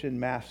Egyptian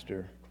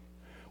master.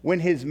 When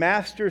his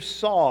master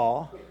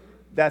saw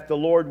that the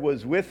Lord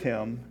was with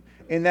him,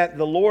 and that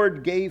the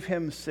Lord gave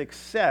him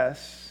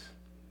success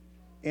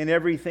in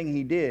everything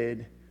he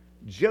did,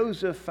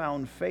 Joseph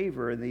found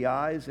favor in the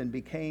eyes and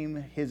became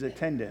his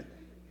attendant.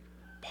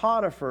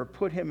 Potiphar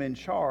put him in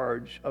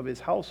charge of his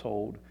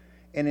household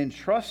and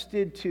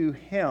entrusted to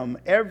him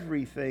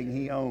everything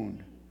he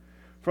owned.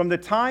 From the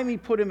time he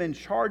put him in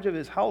charge of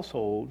his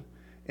household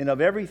and of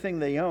everything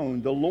they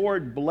owned, the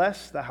Lord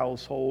blessed the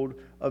household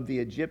of the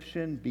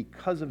Egyptian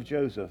because of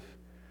Joseph.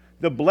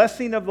 The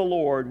blessing of the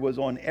Lord was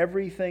on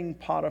everything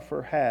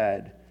Potiphar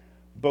had,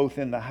 both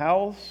in the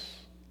house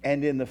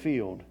and in the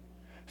field.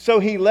 So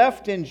he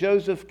left in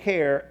Joseph's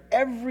care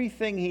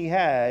everything he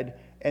had,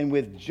 and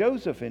with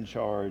Joseph in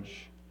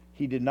charge,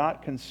 he did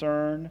not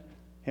concern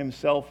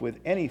himself with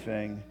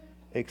anything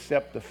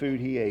except the food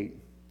he ate.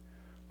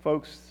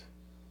 Folks,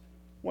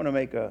 I want to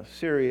make a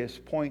serious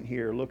point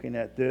here looking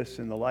at this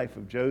in the life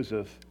of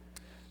Joseph.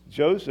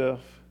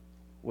 Joseph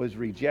was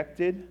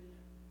rejected,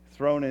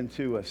 thrown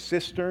into a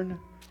cistern,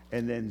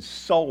 and then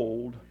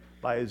sold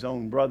by his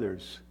own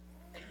brothers.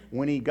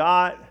 When he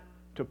got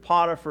to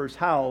Potiphar's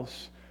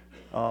house,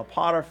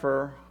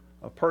 Potiphar,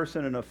 a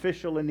person, an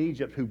official in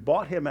Egypt, who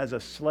bought him as a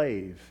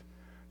slave.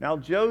 Now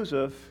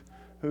Joseph,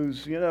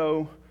 who's,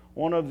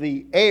 one of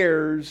the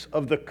heirs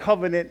of the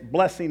covenant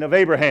blessing of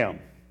Abraham.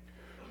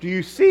 Do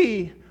you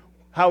see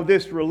how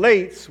this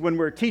relates when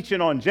we're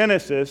teaching on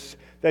Genesis,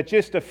 that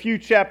just a few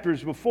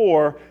chapters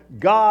before,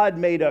 God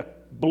made a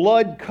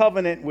blood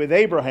covenant with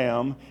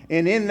Abraham,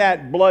 and in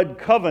that blood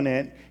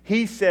covenant,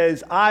 he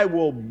says, I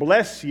will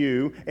bless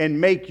you and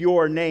make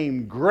your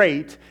name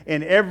great,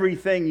 and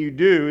everything you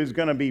do is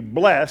going to be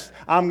blessed.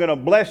 I'm going to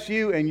bless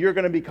you, and you're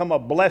going to become a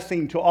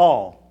blessing to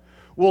all.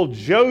 Well,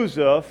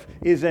 Joseph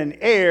is an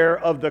heir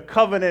of the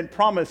covenant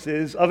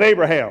promises of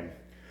Abraham.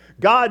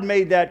 God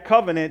made that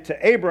covenant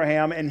to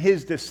Abraham and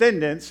his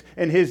descendants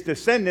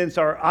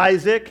are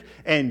Isaac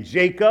and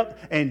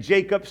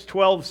Jacob's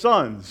 12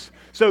 sons.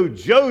 So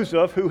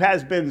Joseph, who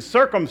has been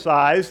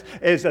circumcised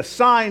as a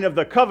sign of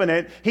the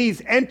covenant,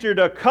 he's entered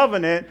a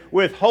covenant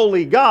with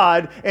holy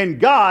God, and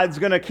God's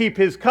going to keep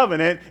his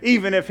covenant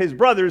even if his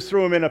brothers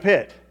threw him in a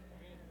pit.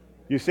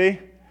 You see?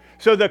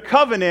 So the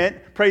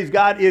covenant, praise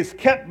God, is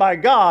kept by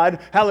God,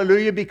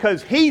 hallelujah,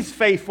 because he's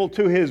faithful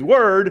to his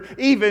word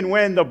even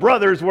when the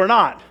brothers were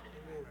not.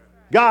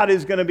 God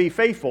is going to be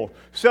faithful.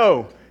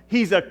 So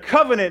he's a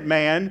covenant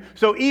man,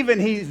 so even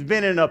he's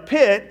been in a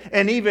pit,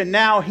 and even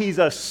now he's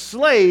a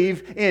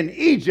slave in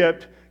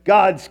Egypt,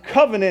 God's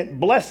covenant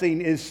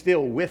blessing is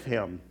still with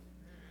him.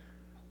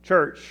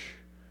 Church,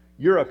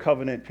 you're a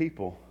covenant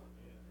people.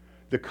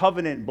 The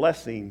covenant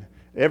blessing,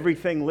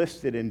 everything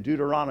listed in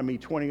Deuteronomy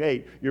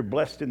 28, you're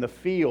blessed in the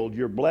field,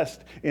 you're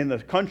blessed in the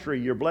country,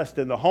 you're blessed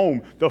in the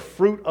home. The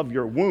fruit of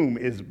your womb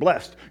is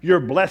blessed. You're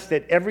blessed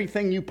at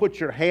everything you put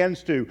your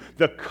hands to.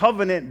 The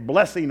covenant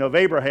blessing of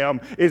Abraham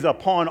is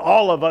upon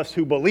all of us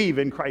who believe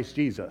in Christ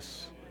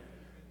Jesus.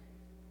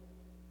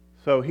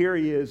 So here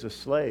he is, a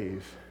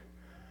slave.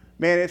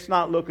 Man, it's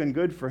not looking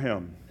good for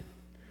him.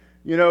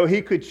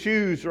 He could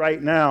choose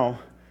right now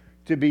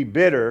to be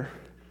bitter,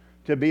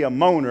 to be a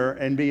moaner,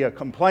 and be a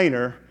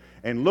complainer,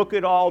 and look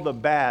at all the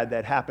bad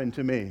that happened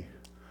to me.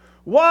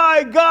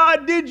 Why,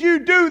 God, did you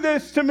do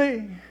this to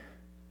me?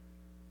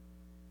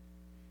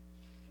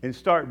 And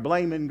start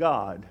blaming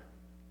God.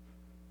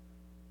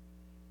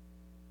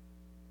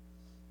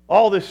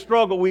 All this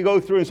struggle we go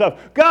through and stuff.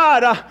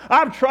 God,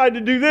 I've tried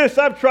to do this,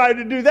 I've tried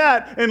to do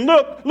that, and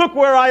look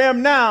where I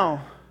am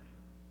now.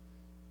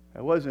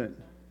 That wasn't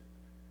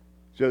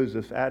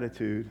Joseph's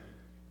attitude,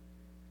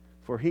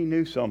 for he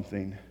knew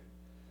something.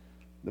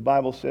 The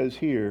Bible says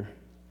here,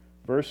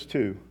 verse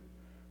 2,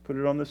 put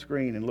it on the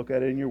screen and look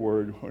at it in your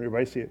word.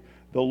 Everybody see it.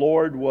 The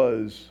Lord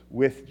was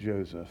with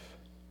Joseph.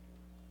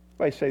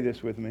 Everybody say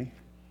this with me.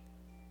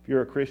 If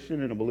you're a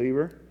Christian and a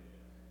believer,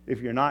 if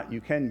you're not, you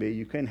can be.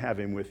 You can have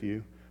him with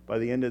you by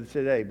the end of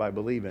today by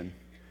believing.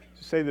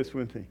 So say this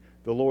with me.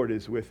 The Lord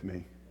is with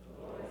me.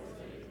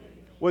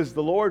 Was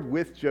the Lord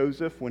with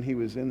Joseph when he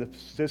was in the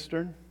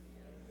cistern?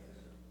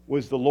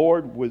 was the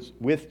Lord was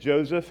with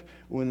Joseph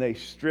when they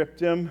stripped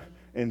him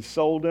and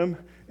sold him,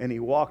 and he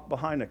walked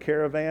behind a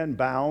caravan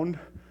bound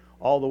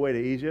all the way to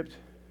Egypt?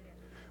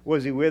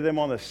 Was he with him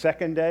on the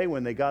second day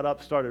when they got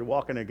up, started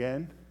walking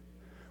again?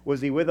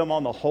 Was he with him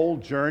on the whole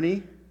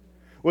journey?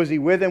 Was he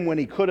with him when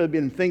he could have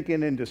been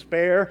thinking in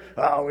despair,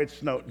 oh,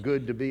 it's not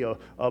good to be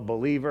a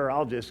believer.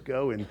 I'll just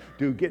go and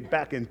get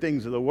back in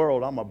things of the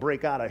world. I'm going to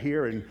break out of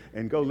here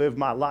and go live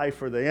my life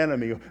for the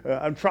enemy.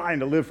 I'm trying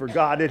to live for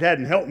God. It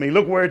hadn't helped me.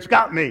 Look where it's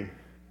got me.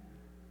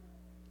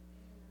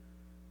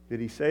 Did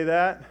he say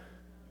that?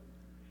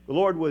 The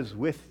Lord was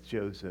with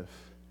Joseph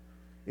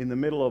in the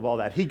middle of all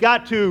that. He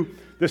got to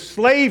the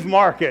slave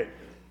market.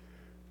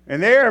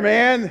 And there,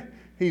 man,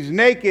 he's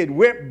naked,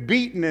 whipped,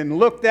 beaten, and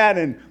looked at,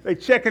 and they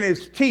checking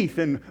his teeth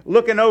and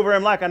looking over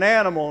him like an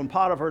animal. And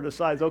Potiphar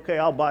decides, okay,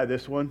 I'll buy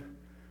this one.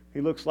 He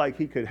looks like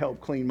he could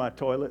help clean my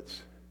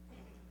toilets.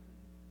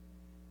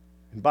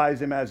 And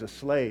buys him as a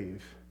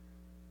slave.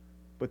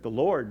 But the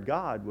Lord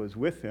God was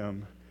with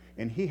him,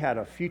 and he had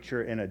a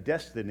future and a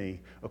destiny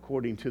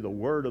according to the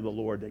word of the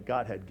Lord that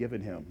God had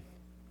given him.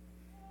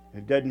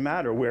 It doesn't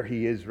matter where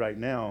he is right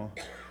now.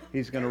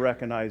 He's going to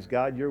recognize,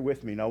 God, you're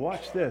with me. Now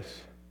watch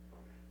this.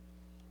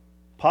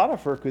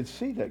 Potiphar could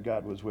see that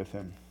God was with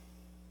him.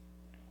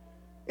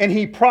 And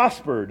he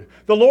prospered.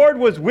 The Lord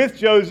was with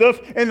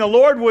Joseph, and the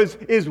Lord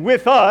is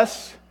with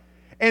us.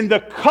 And the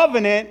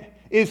covenant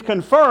is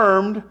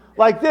confirmed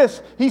like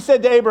this. He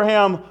said to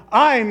Abraham,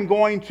 I'm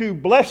going to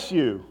bless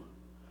you.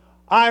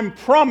 I'm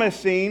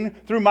promising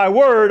through my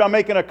word, I'm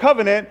making a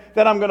covenant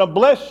that I'm going to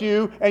bless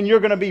you, and you're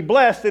going to be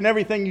blessed in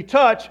everything you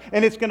touch,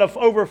 and it's going to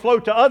overflow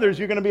to others.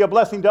 You're going to be a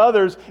blessing to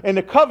others. And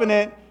the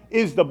covenant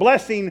is the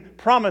blessing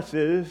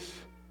promises,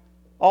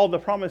 all the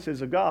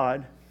promises of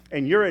God,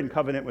 and you're in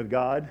covenant with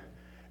God,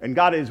 and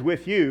God is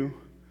with you.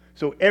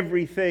 So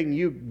everything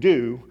you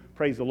do,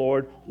 praise the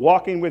Lord,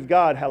 walking with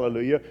God,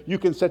 hallelujah, you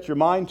can set your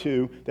mind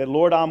to that,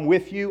 Lord, I'm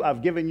with you.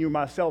 I've given you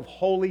myself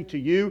wholly to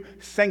you,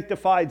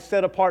 sanctified,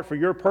 set apart for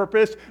your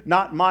purpose.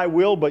 Not my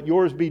will, but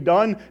yours be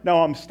done.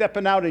 Now I'm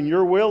stepping out in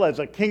your will as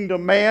a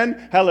kingdom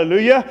man,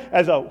 hallelujah,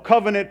 as a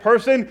covenant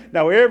person.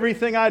 Now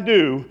everything I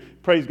do,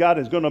 praise God,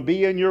 is going to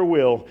be in your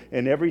will,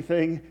 and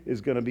everything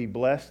is going to be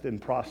blessed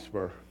and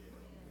prosper.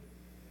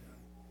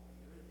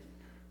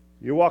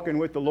 You're walking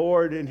with the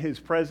Lord in his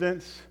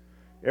presence.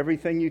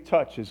 Everything you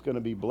touch is going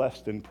to be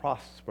blessed and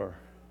prosper.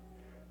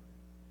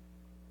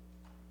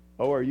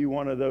 Oh, are you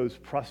one of those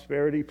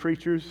prosperity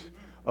preachers?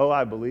 Oh,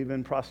 I believe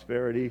in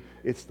prosperity.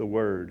 It's the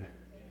word.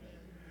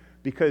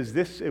 Because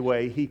this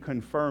way he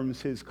confirms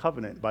his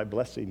covenant by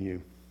blessing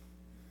you.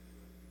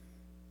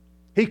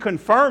 He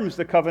confirms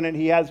the covenant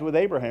he has with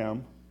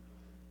Abraham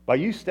by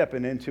you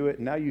stepping into it,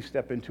 and now you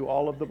step into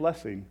all of the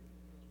blessing.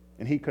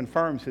 And he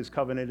confirms his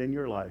covenant in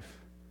your life.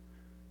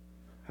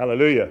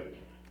 Hallelujah.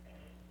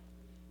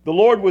 The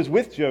Lord was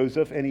with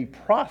Joseph, and he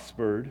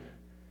prospered,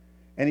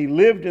 and he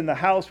lived in the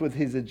house with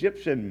his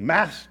Egyptian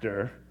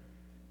master.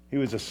 He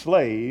was a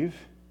slave.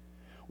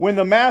 When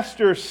the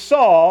master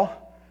saw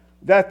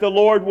that the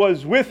Lord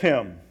was with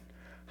him,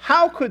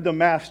 how could the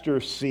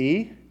master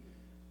see?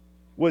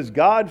 Was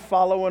God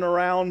following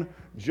around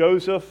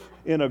Joseph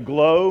in a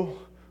glow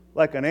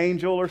like an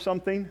angel or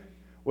something?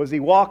 Was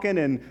he walking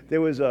and there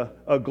was a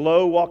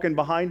glow walking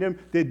behind him?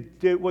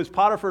 Was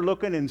Potiphar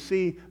looking and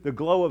see the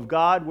glow of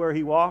God where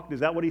he walked? Is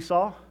that what he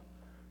saw?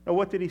 No,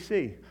 what did he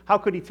see? How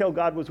could he tell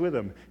God was with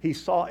him? He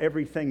saw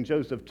everything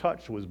Joseph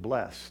touched was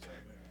blessed.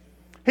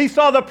 He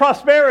saw the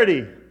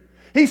prosperity.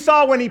 He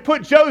saw when he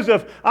put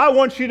Joseph, I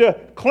want you to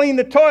clean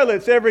the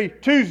toilets every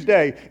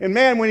Tuesday. And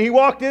man, when he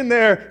walked in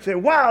there, he said,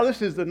 wow,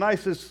 this is the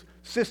nicest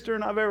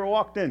cistern I've ever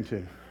walked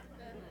into.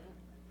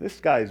 This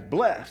guy's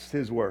blessed,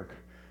 his work.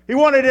 He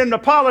wanted him to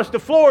polish the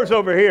floors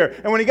over here.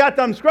 And when he got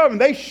them scrubbing,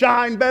 they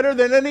shine better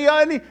than any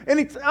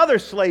other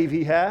slave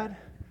he had.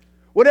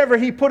 Whatever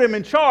he put him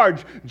in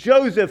charge,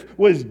 Joseph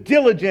was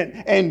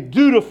diligent and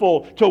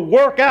dutiful to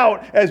work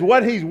out as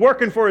what he's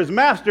working for his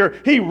master.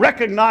 He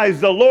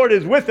recognized the Lord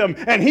is with him,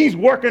 and he's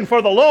working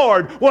for the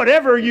Lord.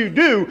 Whatever you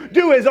do,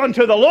 do as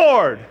unto the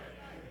Lord.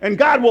 And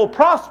God will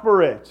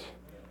prosper it.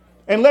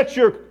 And let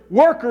your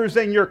workers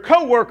and your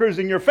co-workers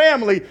and your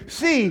family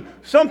see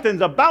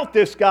something's about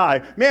this guy.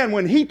 Man,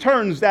 when he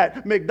turns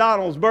that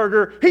McDonald's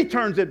burger, he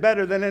turns it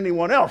better than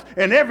anyone else.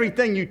 And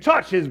everything you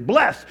touch is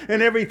blessed,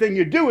 and everything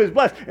you do is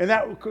blessed. And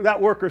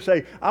that worker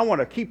say, I want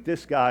to keep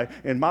this guy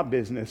in my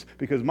business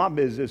because my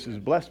business is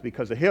blessed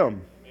because of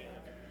him.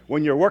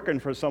 When you're working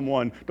for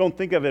someone, don't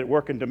think of it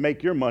working to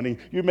make your money.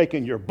 You're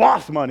making your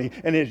boss money.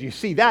 And as you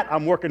see that,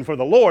 I'm working for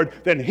the Lord,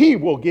 then he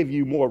will give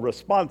you more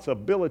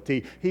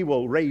responsibility. He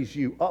will raise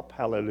you up.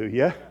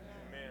 Hallelujah.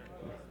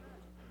 Amen.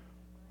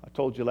 I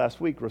told you last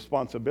week,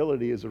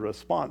 responsibility is a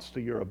response to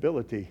your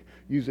ability,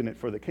 using it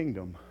for the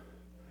kingdom.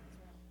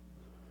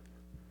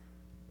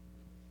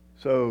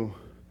 So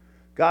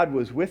God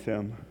was with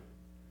him,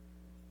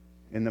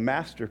 and the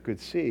master could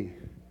see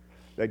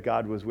that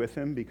God was with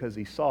him because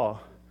he saw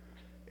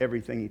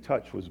everything he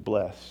touched was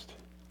blessed.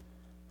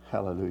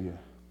 Hallelujah.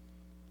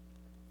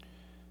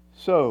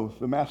 So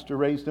the master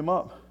raised him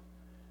up,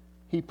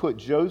 he put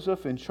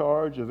Joseph in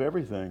charge of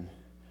everything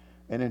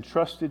and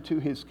entrusted to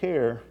his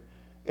care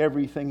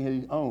everything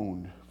he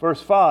owned.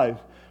 Verse 5,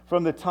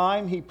 from the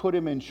time he put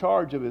him in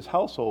charge of his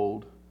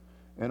household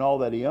and all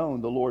that he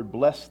owned, the Lord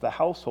blessed the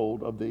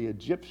household of the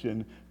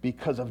Egyptian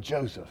because of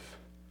Joseph.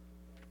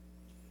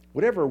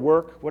 Whatever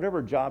work,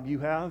 whatever job you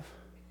have,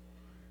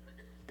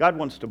 God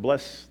wants to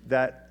bless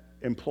that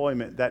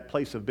employment, that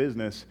place of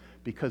business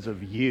because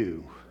of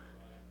you.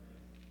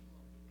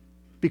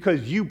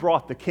 Because you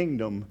brought the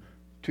kingdom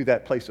to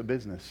that place of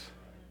business.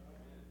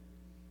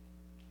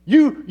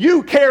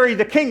 You carry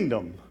the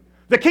kingdom.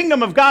 The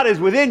kingdom of God is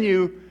within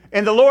you,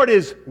 and the Lord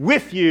is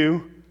with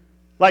you,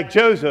 like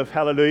Joseph,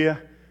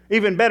 hallelujah.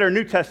 Even better,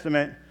 New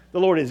Testament, the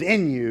Lord is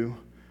in you,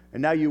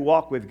 and now you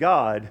walk with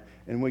God,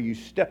 and when you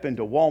step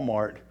into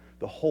Walmart,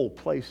 the whole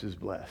place is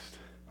blessed.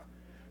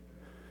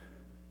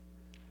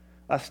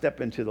 I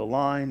step into the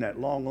line, that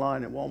long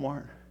line at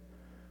Walmart,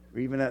 or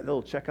even that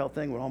little checkout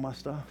thing with all my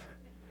stuff,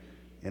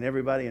 and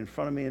everybody in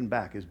front of me and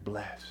back is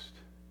blessed.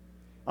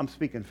 I'm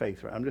speaking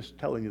faith, right? I'm just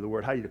telling you the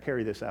word, how you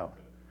carry this out.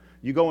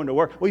 You go into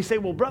work. Well, you say,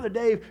 well, Brother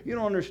Dave, you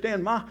don't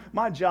understand.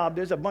 My job,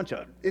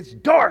 it's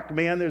dark,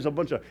 man. There's a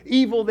bunch of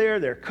evil there.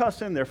 They're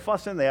cussing, they're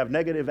fussing, they have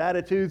negative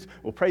attitudes.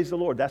 Well, praise the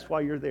Lord. That's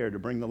why you're there, to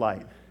bring the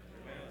light.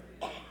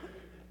 Amen.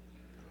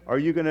 Are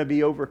you going to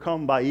be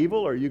overcome by evil,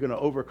 or are you going to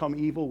overcome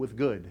evil with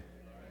good?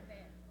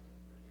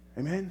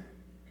 Amen. Amen?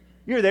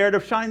 You're there to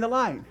shine the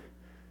light.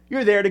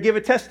 You're there to give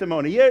a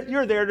testimony.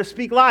 You're there to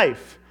speak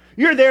life.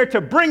 You're there to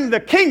bring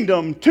the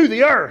kingdom to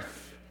the earth.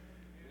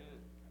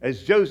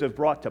 As Joseph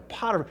brought to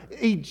Potiphar.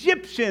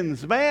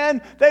 Egyptians,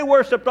 man, they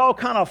worshiped all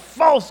kind of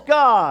false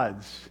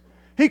gods.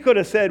 He could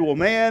have said, well,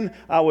 man,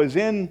 I was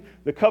in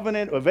the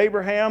covenant of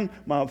Abraham.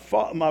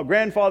 My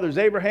grandfather's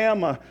Abraham.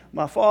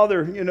 My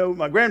father,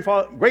 my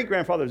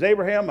great-grandfather's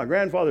Abraham. My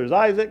grandfather's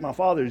Isaac. My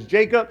father's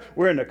Jacob.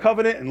 We're in the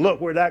covenant, and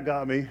look where that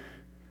got me.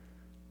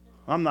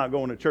 I'm not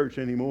going to church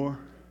anymore.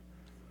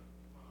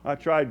 I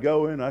tried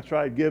going, I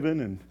tried giving,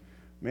 and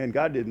man,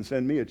 God didn't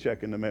send me a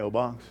check in the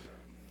mailbox.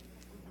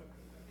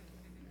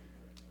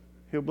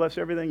 He'll bless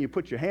everything you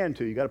put your hand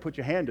to. You got to put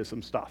your hand to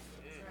some stuff.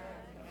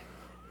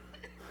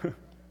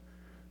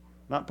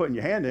 Not putting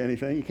your hand to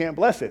anything, you can't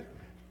bless it.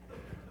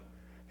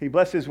 He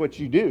blesses what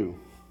you do,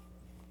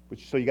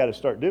 so you got to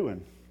start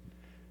doing.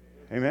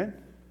 Amen?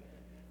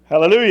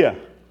 Hallelujah.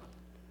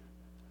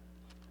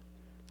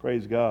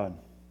 Praise God.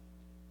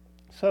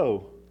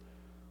 So,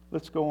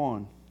 let's go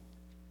on.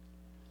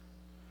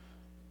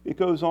 It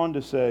goes on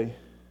to say,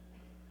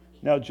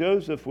 now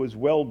Joseph was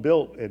well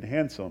built and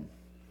handsome.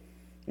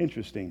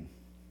 Interesting.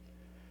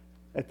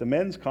 At the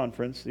men's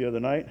conference the other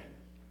night,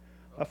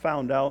 I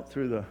found out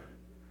through the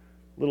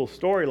little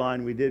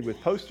storyline we did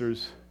with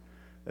posters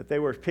that they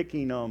were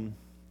picking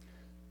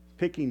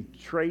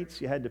traits.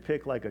 You had to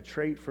pick like a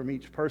trait from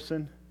each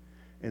person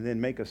and then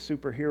make a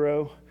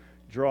superhero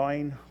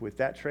drawing with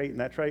that trait and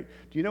that trait.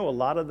 Do you know a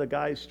lot of the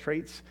guys'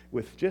 traits,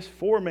 with just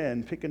 4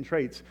 men picking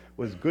traits,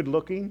 was good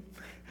looking?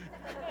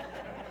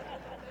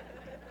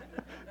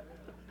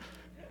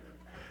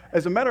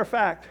 As a matter of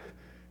fact,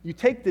 you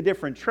take the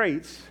different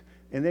traits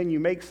and then you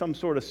make some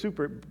sort of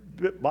super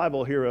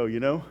Bible hero,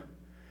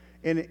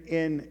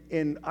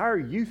 In our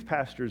youth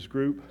pastors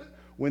group,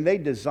 when they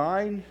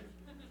designed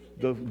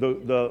the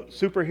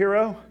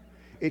superhero,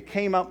 it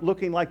came out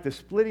looking like the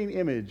splitting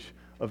image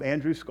of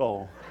Andrew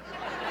Scull.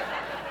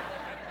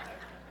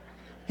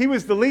 He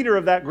was the leader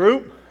of that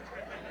group.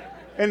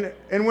 And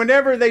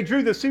whenever they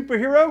drew the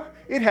superhero,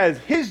 it has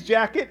his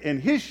jacket and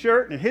his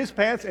shirt and his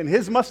pants and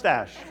his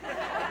mustache.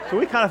 So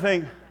we kind of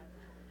think,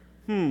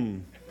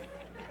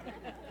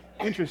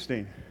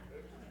 interesting.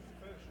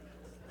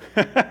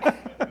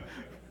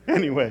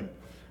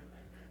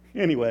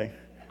 Anyway,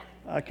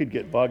 I could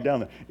get bogged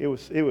down there. It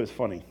was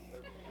funny.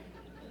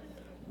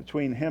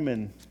 Between him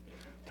and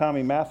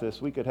Tommy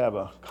Mathis, we could have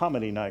a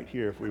comedy night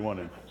here if we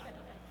wanted.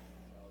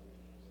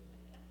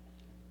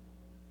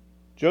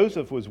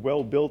 Joseph was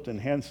well built and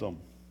handsome.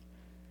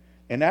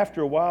 And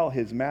after a while,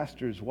 his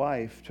master's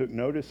wife took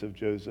notice of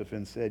Joseph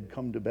and said,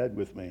 come to bed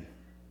with me.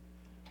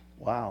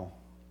 Wow.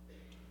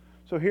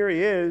 So here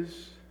he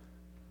is,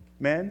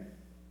 men.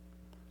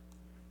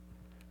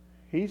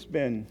 He's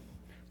been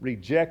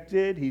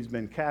rejected. He's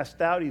been cast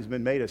out. He's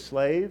been made a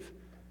slave.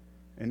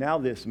 And now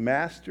this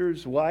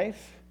master's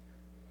wife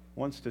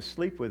wants to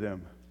sleep with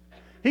him.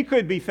 He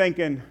could be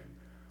thinking,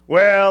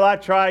 well, I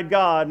tried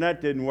God and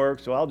that didn't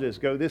work, so I'll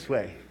just go this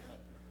way.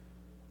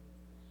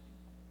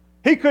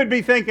 He could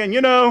be thinking,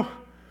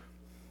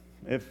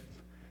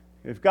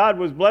 if God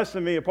was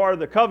blessing me a part of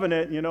the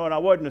covenant, and I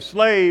wasn't a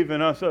slave,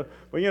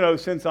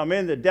 since I'm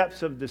in the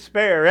depths of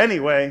despair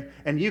anyway,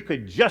 and you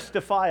could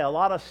justify a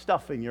lot of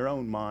stuff in your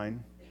own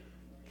mind,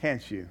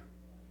 can't you?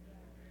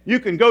 You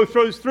can go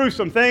through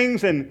some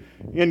things and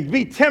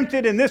be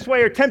tempted in this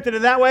way or tempted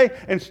in that way,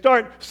 and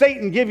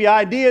Satan give you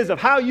ideas of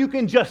how you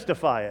can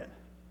justify it.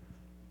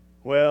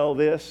 Well,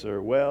 this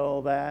or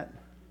well, that.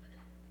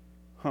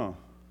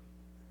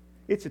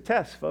 It's a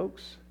test,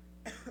 folks.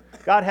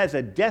 God has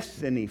a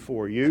destiny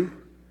for you,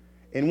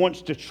 and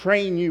wants to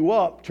train you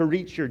up to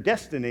reach your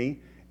destiny.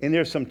 And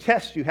there's some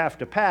tests you have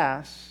to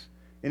pass.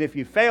 And if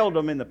you failed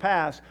them in the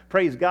past,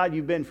 praise God,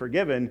 you've been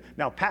forgiven.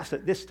 Now pass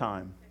it this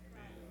time.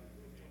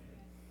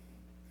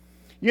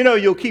 You know,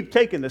 you'll keep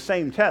taking the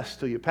same test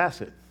till you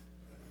pass it.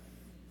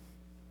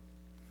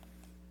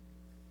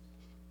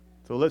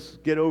 So let's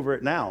get over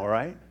it now, all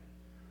right?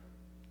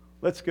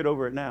 Let's get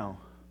over it now.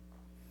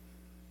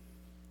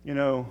 You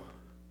know,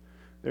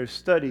 there's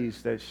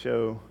studies that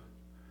show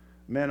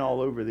men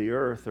all over the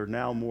earth are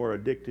now more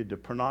addicted to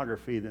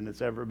pornography than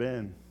it's ever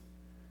been.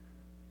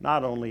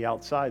 Not only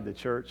outside the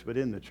church, but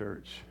in the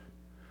church.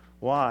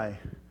 Why?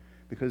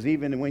 Because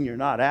even when you're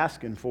not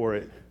asking for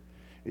it,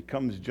 it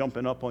comes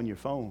jumping up on your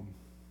phone.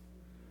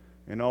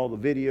 And all the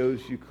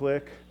videos you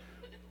click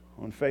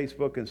on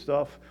Facebook and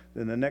stuff,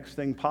 then the next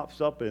thing pops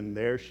up and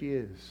there she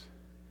is.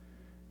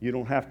 You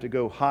don't have to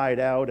go hide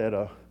out at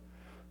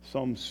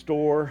some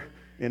store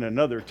in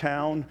another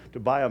town to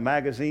buy a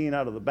magazine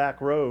out of the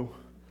back row.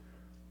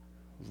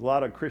 A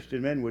lot of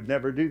Christian men would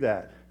never do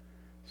that,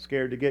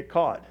 scared to get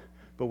caught.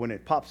 But when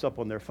it pops up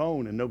on their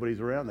phone and nobody's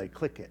around, they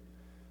click it.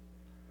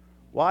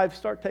 Wives,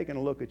 start taking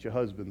a look at your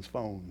husband's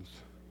phones.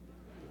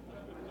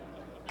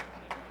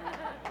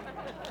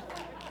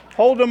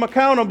 Hold them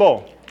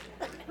accountable.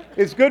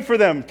 It's good for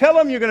them. Tell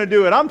them you're going to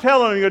do it. I'm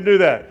telling them you're going to do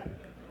that.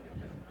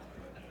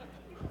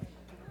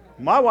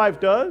 My wife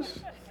does.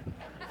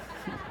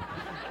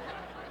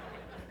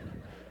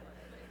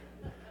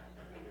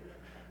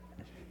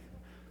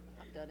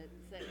 I've done it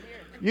the same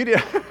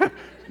here.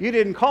 You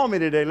didn't call me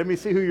today. Let me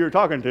see who you're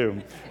talking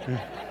to.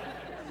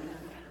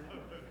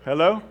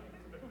 Hello?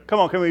 Come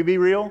on, can we be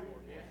real?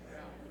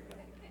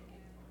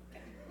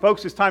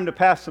 Folks, it's time to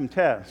pass some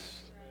tests.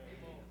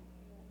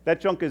 That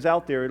junk is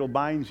out there. It'll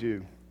bind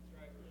you.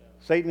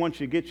 Satan wants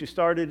to get you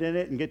started in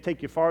it and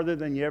take you farther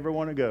than you ever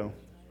want to go.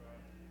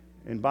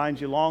 And bind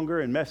you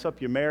longer and mess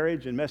up your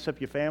marriage and mess up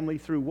your family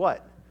through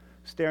what?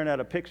 Staring at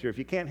a picture. If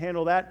you can't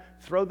handle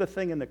that, throw the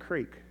thing in the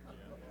creek.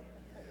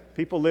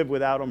 People live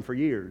without them for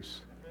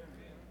years.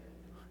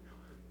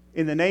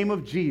 In the name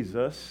of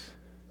Jesus,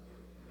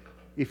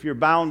 if you're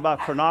bound by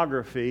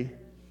pornography,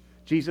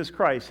 Jesus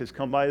Christ has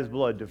come by his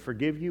blood to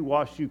forgive you,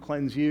 wash you,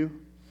 cleanse you,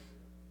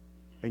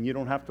 and you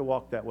don't have to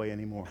walk that way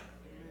anymore.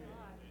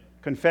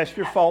 Confess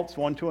your faults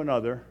one to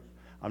another.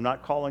 I'm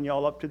not calling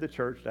y'all up to the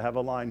church to have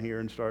a line here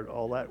and start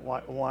all that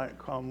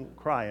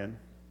crying.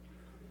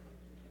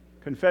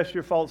 Confess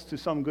your faults to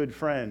some good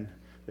friend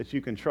that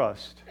you can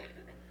trust.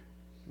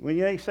 When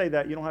they say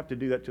that, you don't have to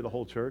do that to the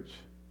whole church.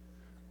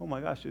 Oh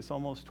my gosh, it's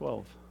almost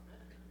 12.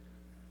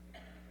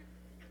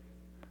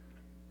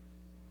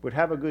 But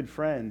have a good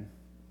friend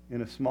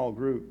in a small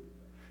group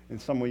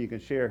and someone you can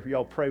share. If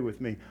y'all pray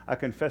with me, I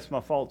confess my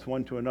faults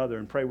one to another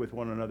and pray with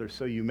one another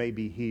so you may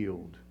be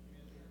healed.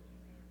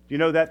 Do you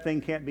know that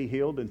thing can't be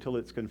healed until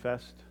it's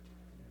confessed?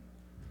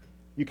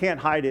 You can't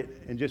hide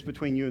it and just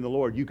between you and the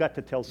Lord. You got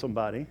to tell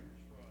somebody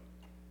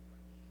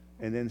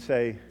and then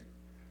say,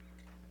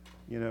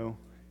 you know,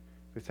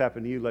 if it's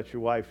happened to you, let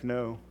your wife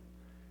know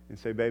and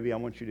say, baby, I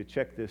want you to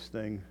check this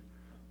thing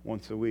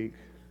once a week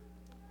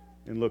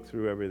and look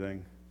through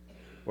everything.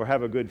 Or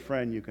have a good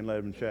friend you can let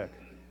them check.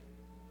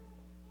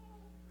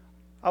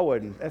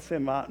 That's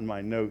in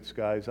my notes,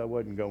 guys. I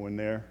wasn't going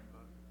there.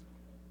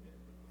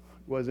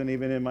 It wasn't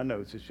even in my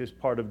notes. It's just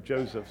part of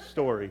Joseph's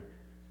story.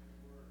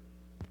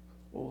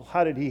 Well,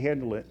 how did he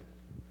handle it?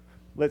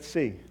 Let's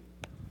see.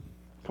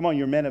 Come on,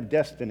 you're men of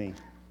destiny.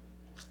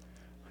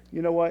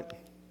 You know what?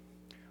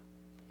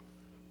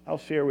 I'll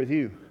share with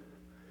you.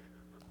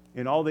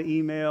 In all the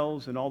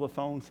emails and all the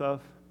phone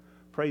stuff,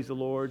 praise the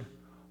Lord.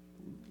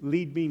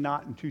 Lead me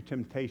not into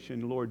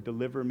temptation, Lord,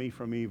 deliver me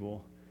from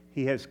evil.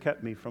 He has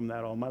kept me from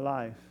that all my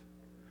life.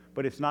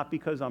 But it's not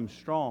because I'm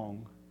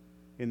strong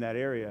in that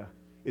area.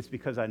 It's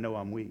because I know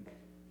I'm weak.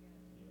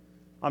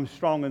 I'm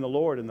strong in the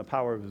Lord in the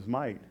power of his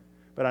might.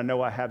 But I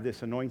know I have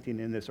this anointing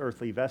in this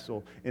earthly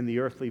vessel, and the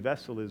earthly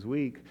vessel is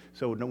weak.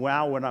 So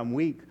now when I'm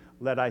weak,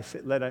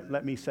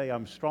 let me say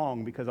I'm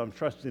strong because I'm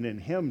trusting in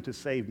him to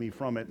save me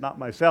from it, not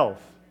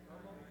myself.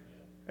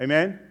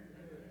 Amen?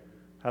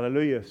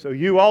 Hallelujah. So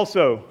you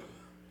also,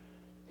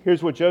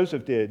 here's what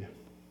Joseph did.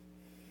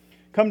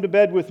 Come to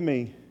bed with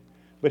me,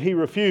 but he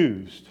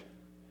refused.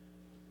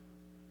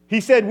 He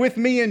said, with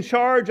me in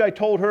charge, I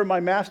told her, my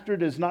master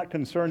does not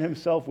concern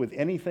himself with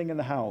anything in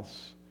the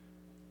house.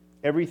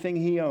 Everything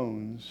he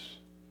owns,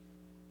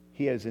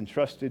 he has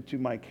entrusted to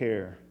my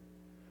care.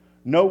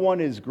 No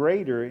one is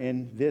greater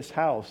in this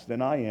house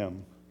than I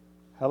am.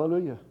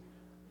 Hallelujah.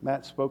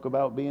 Matt spoke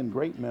about being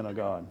great men of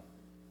God.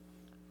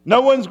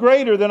 No one's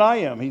greater than I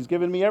am. He's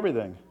given me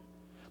everything.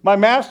 My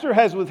master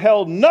has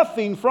withheld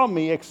nothing from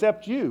me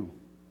except you,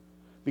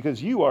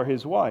 because you are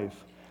his wife.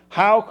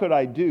 How could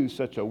I do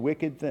such a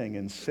wicked thing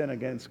and sin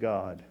against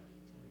God?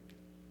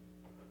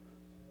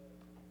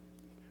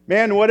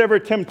 Man, whatever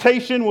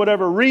temptation,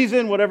 whatever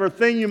reason, whatever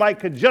thing you might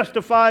could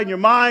justify in your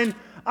mind,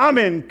 I'm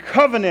in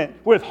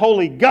covenant with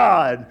holy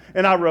God,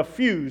 and I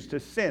refuse to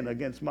sin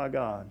against my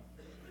God.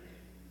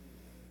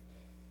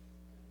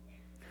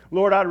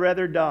 Lord, I'd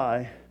rather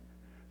die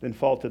than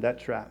fall to that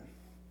trap.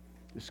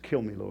 Just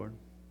kill me, Lord.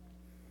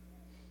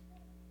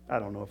 I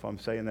don't know if I'm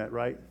saying that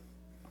right.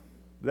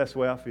 But that's the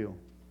way I feel.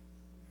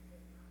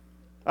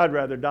 I'd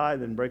rather die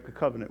than break a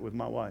covenant with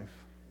my wife.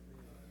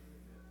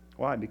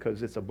 Why?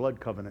 Because it's a blood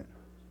covenant.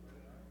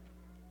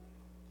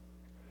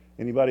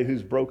 Anybody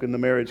who's broken the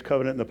marriage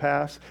covenant in the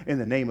past, in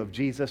the name of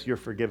Jesus, you're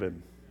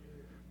forgiven.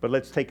 But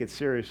let's take it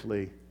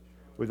seriously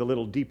with a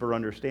little deeper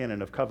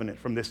understanding of covenant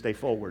from this day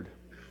forward.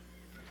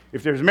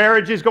 If there's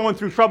marriages going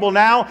through trouble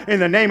now, in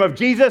the name of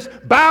Jesus,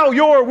 bow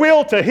your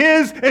will to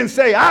His and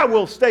say, I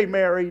will stay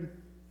married.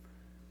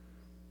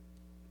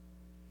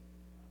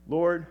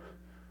 Lord,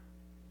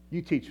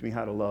 you teach me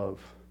how to love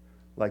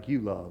like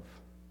you love.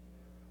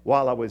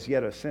 While I was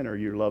yet a sinner,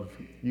 you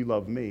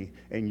loved me,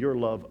 and your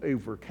love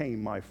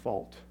overcame my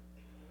fault.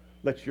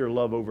 Let your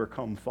love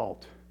overcome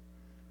fault.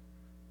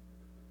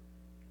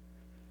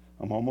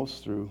 I'm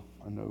almost through,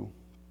 I know.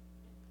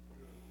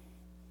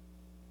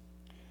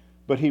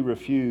 But he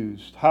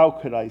refused. How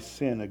could I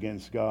sin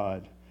against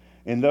God?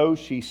 And though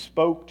she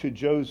spoke to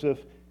Joseph,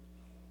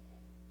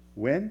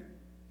 when?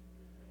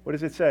 What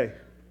does it say?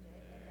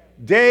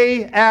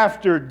 Day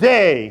after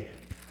day.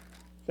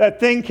 That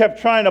thing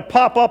kept trying to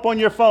pop up on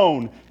your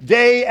phone.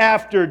 Day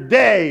after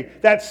day,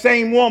 that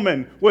same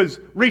woman was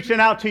reaching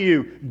out to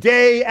you.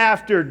 Day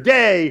after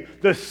day,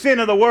 the sin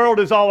of the world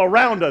is all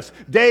around us.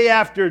 Day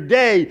after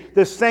day,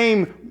 the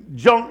same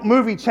junk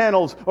movie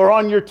channels are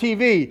on your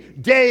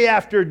TV. Day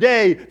after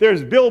day,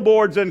 there's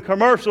billboards and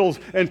commercials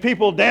and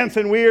people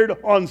dancing weird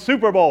on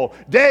Super Bowl.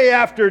 Day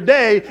after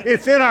day,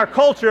 it's in our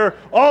culture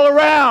all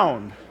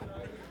around.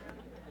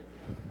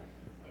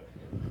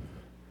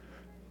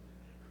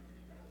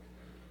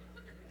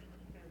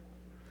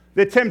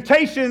 The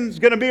temptation's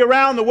going to be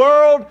around the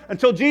world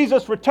until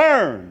Jesus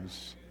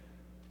returns.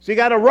 So you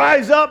got to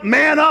rise up,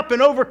 man up, and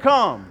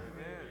overcome.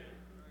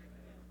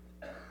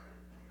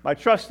 By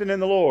trusting in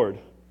the Lord.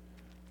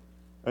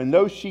 And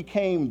though she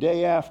came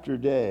day after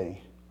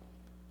day,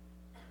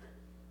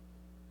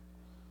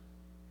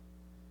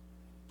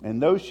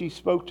 and though she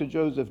spoke to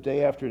Joseph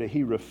day after day,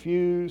 he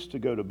refused to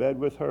go to bed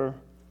with her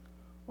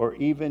or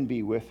even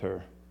be with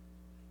her.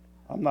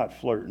 I'm not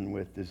flirting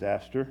with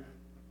disaster.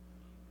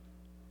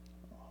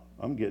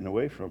 I'm getting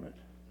away from it.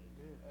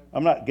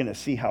 I'm not going to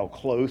see how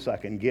close I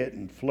can get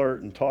and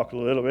flirt and talk a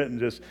little bit and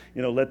just,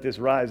 let this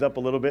rise up a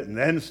little bit and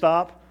then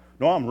stop.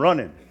 No, I'm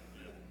running.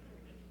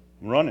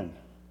 I'm running.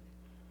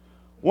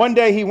 One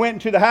day he went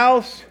into the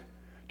house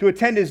to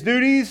attend his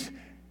duties,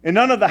 and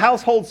none of the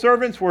household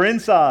servants were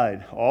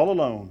inside, all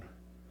alone.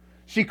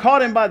 She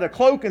caught him by the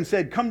cloak and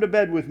said, "Come to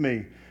bed with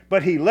me."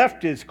 But he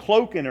left his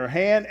cloak in her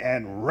hand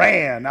and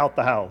ran out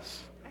the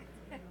house.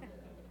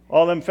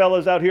 All them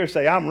fellas out here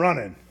say, "I'm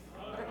running."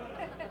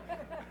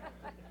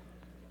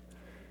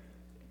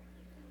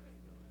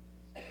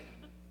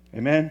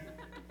 Amen?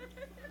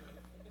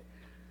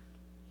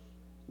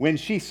 When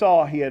she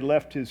saw he had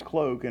left his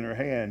cloak in her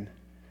hand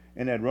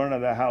and had run out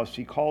of the house,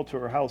 she called to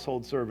her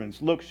household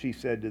servants. "Look," she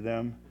said to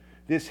them,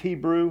 "this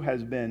Hebrew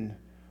has been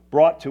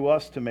brought to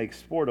us to make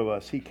sport of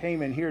us. He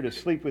came in here to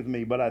sleep with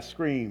me, but I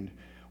screamed.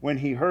 When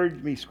he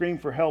heard me scream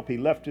for help, he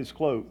left his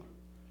cloak."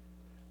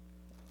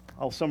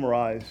 I'll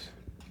summarize.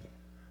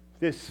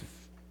 This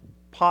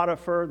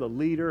Potiphar, the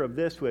leader of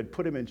this, who had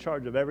put him in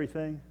charge of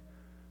everything,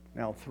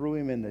 now threw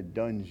him in the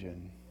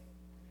dungeon.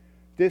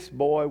 This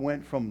boy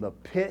went from the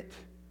pit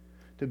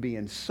to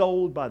being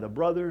sold by the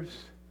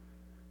brothers,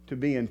 to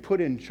being put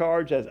in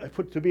charge,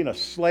 to being a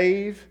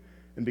slave.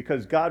 And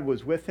because God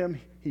was with him,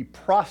 he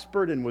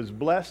prospered and was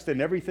blessed,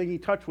 and everything he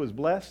touched was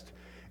blessed.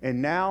 And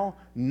now,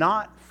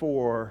 not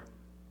for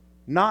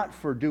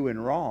doing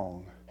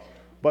wrong,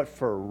 but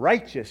for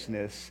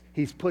righteousness,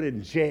 he's put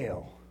in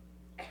jail.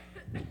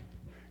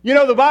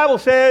 The Bible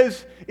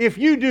says, if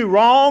you do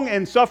wrong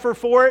and suffer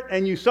for it,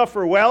 and you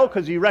suffer well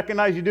because you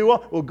recognize you do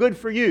well, good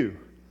for you.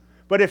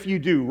 But if you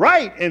do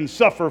right and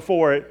suffer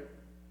for it,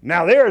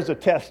 now there's a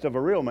test of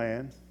a real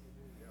man.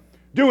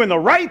 Doing the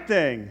right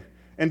thing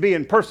and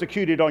being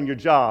persecuted on your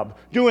job.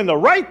 Doing the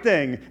right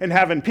thing and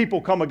having people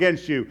come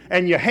against you.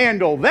 And you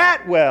handle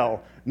that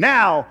well.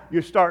 Now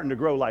you're starting to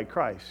grow like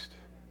Christ.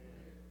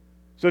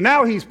 So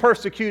now he's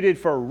persecuted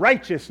for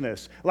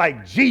righteousness,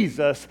 like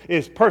Jesus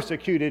is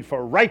persecuted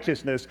for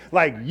righteousness,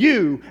 like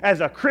you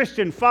as a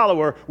Christian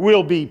follower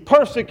will be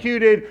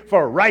persecuted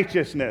for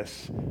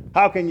righteousness.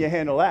 How can you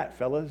handle that,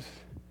 fellas?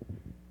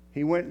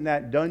 He went in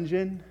that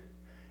dungeon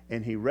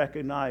and he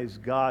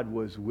recognized God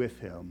was with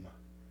him.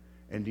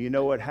 And do you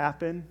know what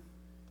happened?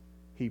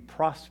 He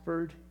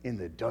prospered in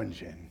the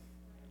dungeon.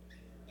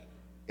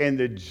 And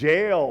the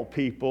jail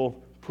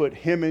people put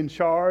him in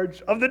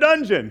charge of the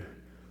dungeon.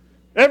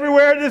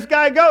 Everywhere this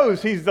guy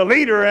goes, he's the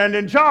leader and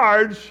in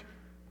charge.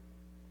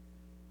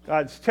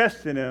 God's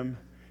testing him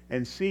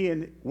and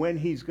seeing when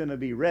he's going to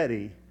be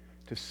ready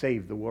to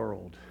save the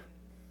world.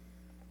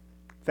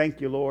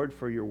 Thank you, Lord,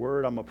 for your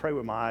word. I'm going to pray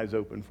with my eyes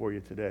open for you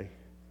today.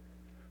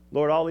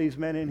 Lord, all these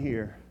men in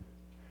here,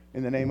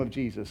 in the name of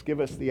Jesus, give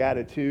us the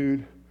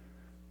attitude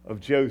of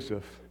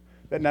Joseph,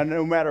 That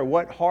no matter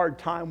what hard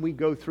time we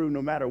go through,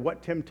 no matter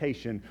what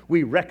temptation,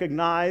 we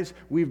recognize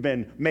we've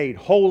been made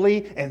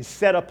holy and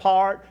set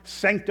apart,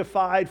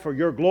 sanctified for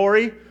your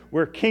glory.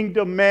 We're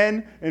kingdom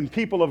men and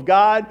people of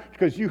God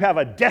because you have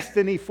a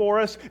destiny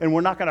for us, and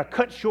we're not going to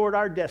cut short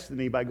our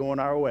destiny by going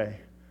our way.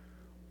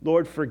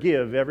 Lord,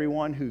 forgive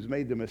everyone who's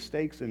made the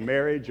mistakes in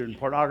marriage and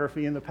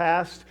pornography in the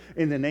past.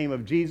 In the name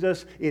of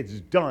Jesus,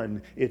 it's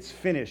done. It's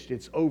finished.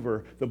 It's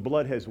over. The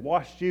blood has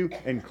washed you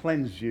and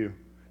cleansed you.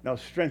 Now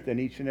strengthen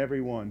each and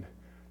every one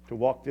to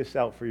walk this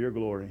out for your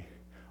glory.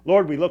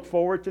 Lord, we look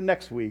forward to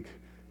next week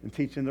and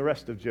teaching the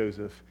rest of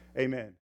Joseph. Amen.